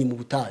irabinjiranye mu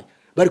butayu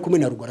bari kumwe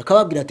na rugara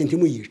akababwira ati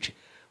ntimuyice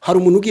hari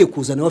umuntu ugiye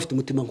kuzana bafite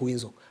umutima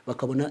nk'uw'inzoka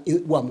bakabona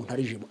wa muntu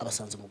arije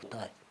abasanze mu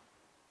butayu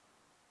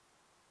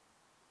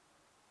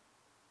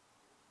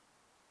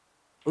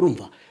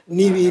urumva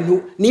ni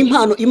ibintu ni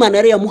impano Imana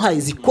yari yamuhaye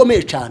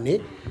zikomeye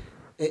cyane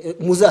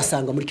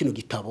muzasanga muri kino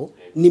gitabo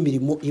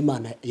n'imirimo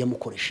Imana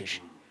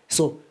yamukoresheje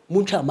so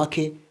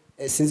muncamake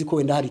sinzi ko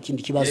wenda hari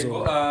ikindi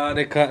kibazo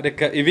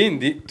reka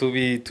ibindi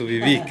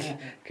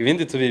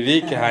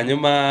tubibike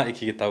hanyuma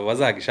iki gitabo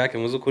bazagishake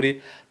muzi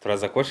ukuri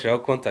turaza kubashiraho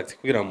contact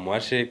kugira ngo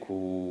mubashe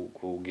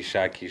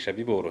kugishakisha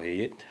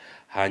biboroheye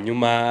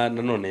hanyuma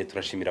nanone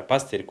turashimira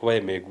pastor kuba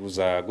yemeye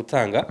guza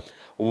gutanga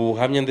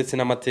ubuhamya ndetse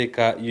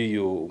n'amateka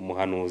y'uyu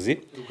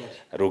muhanuzi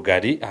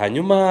rugari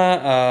hanyuma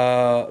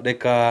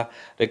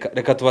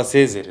reka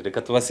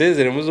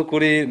tubasezere muzi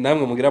ukuri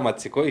namwe mugira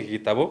amatsiko iki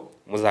gitabo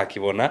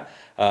muzakibona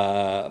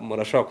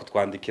murashobora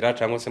kutwandikira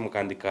cyangwa se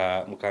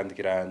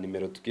mukandikira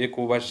nimero tugiye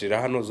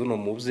kubashira hano zuno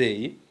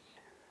mubyeyi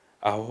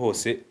aho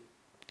hose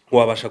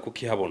wabasha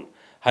kukihabona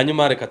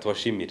hanyuma reka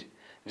tubashimire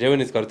jewe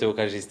nitwa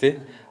Rutebuka Justin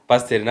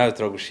pastor nawe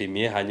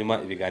turagushimiye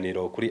hanyuma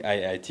ibiganiro kuri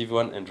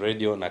IITV1 and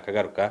radio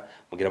nakagaruka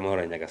mugira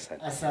amahoro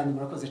Nyagasani asani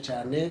murakoze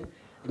cyane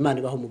Imana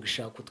ibaho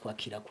umugisha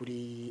kutwakira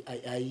kuri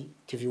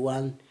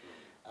IITV1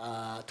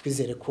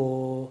 twizere ko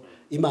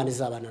Imana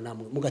izabana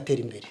namwe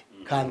mugatera imbere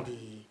kandi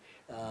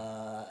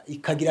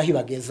ikagira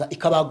hibageza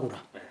ikabagura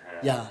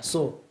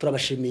so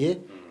turabashimiye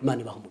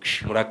Imana ibaha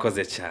umugisha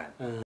murakoze cyane